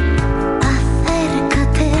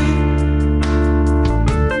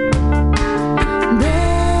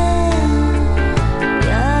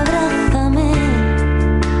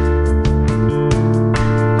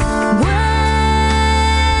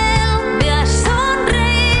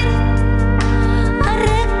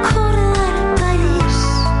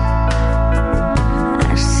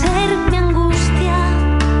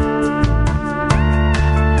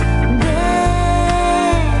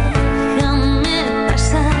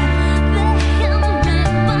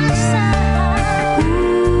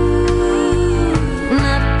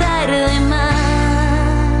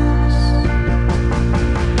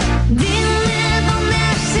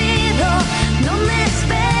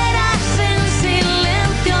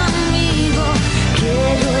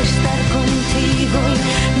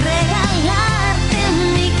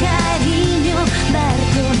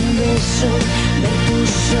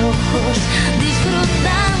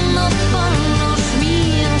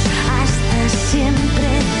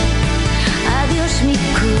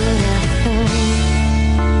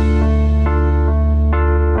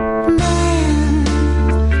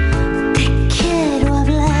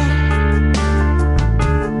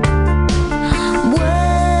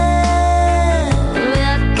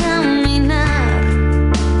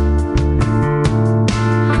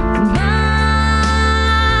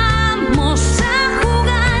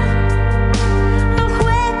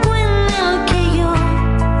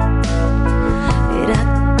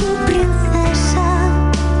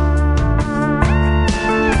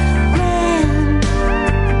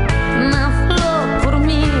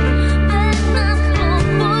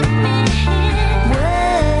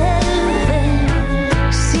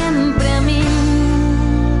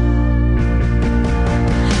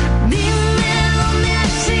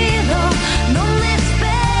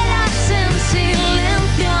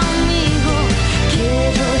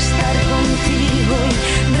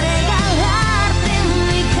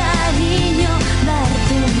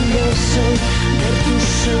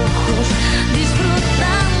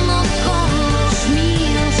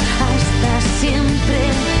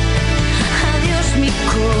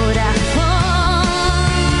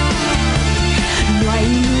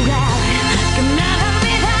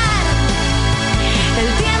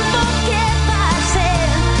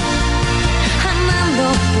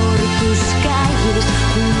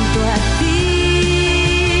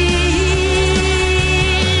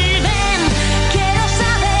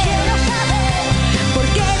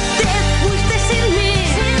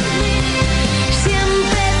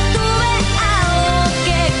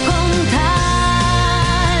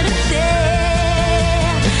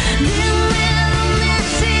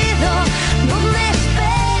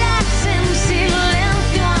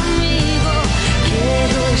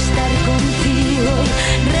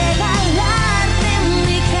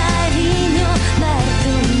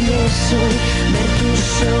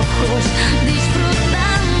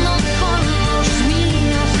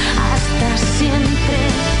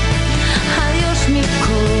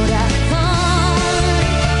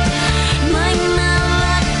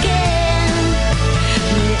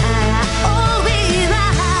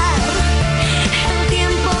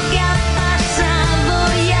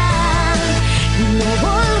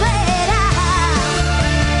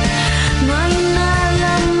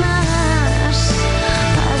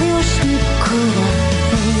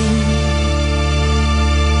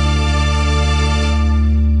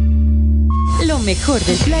 mejor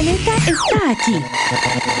del planeta está aquí.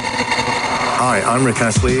 Hi, I'm Rick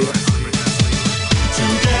Astley.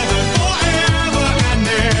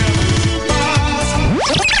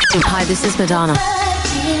 Hi, this is Madonna.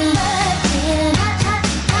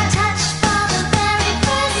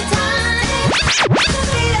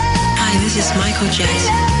 Hi, this is Michael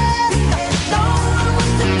Jackson.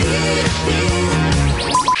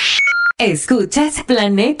 Escuchas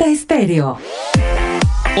Planeta Estéreo.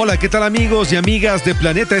 Hola, ¿qué tal amigos y amigas de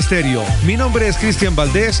Planeta Estéreo? Mi nombre es Cristian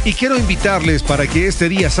Valdés y quiero invitarles para que este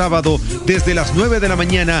día sábado, desde las 9 de la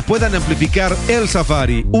mañana, puedan amplificar El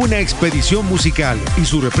Safari, una expedición musical, y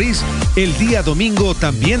su reprise el día domingo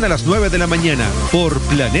también a las 9 de la mañana por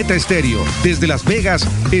Planeta Estéreo, desde Las Vegas,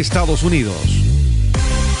 Estados Unidos.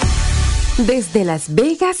 Desde Las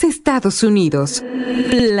Vegas, Estados Unidos,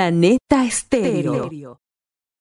 Planeta Estéreo.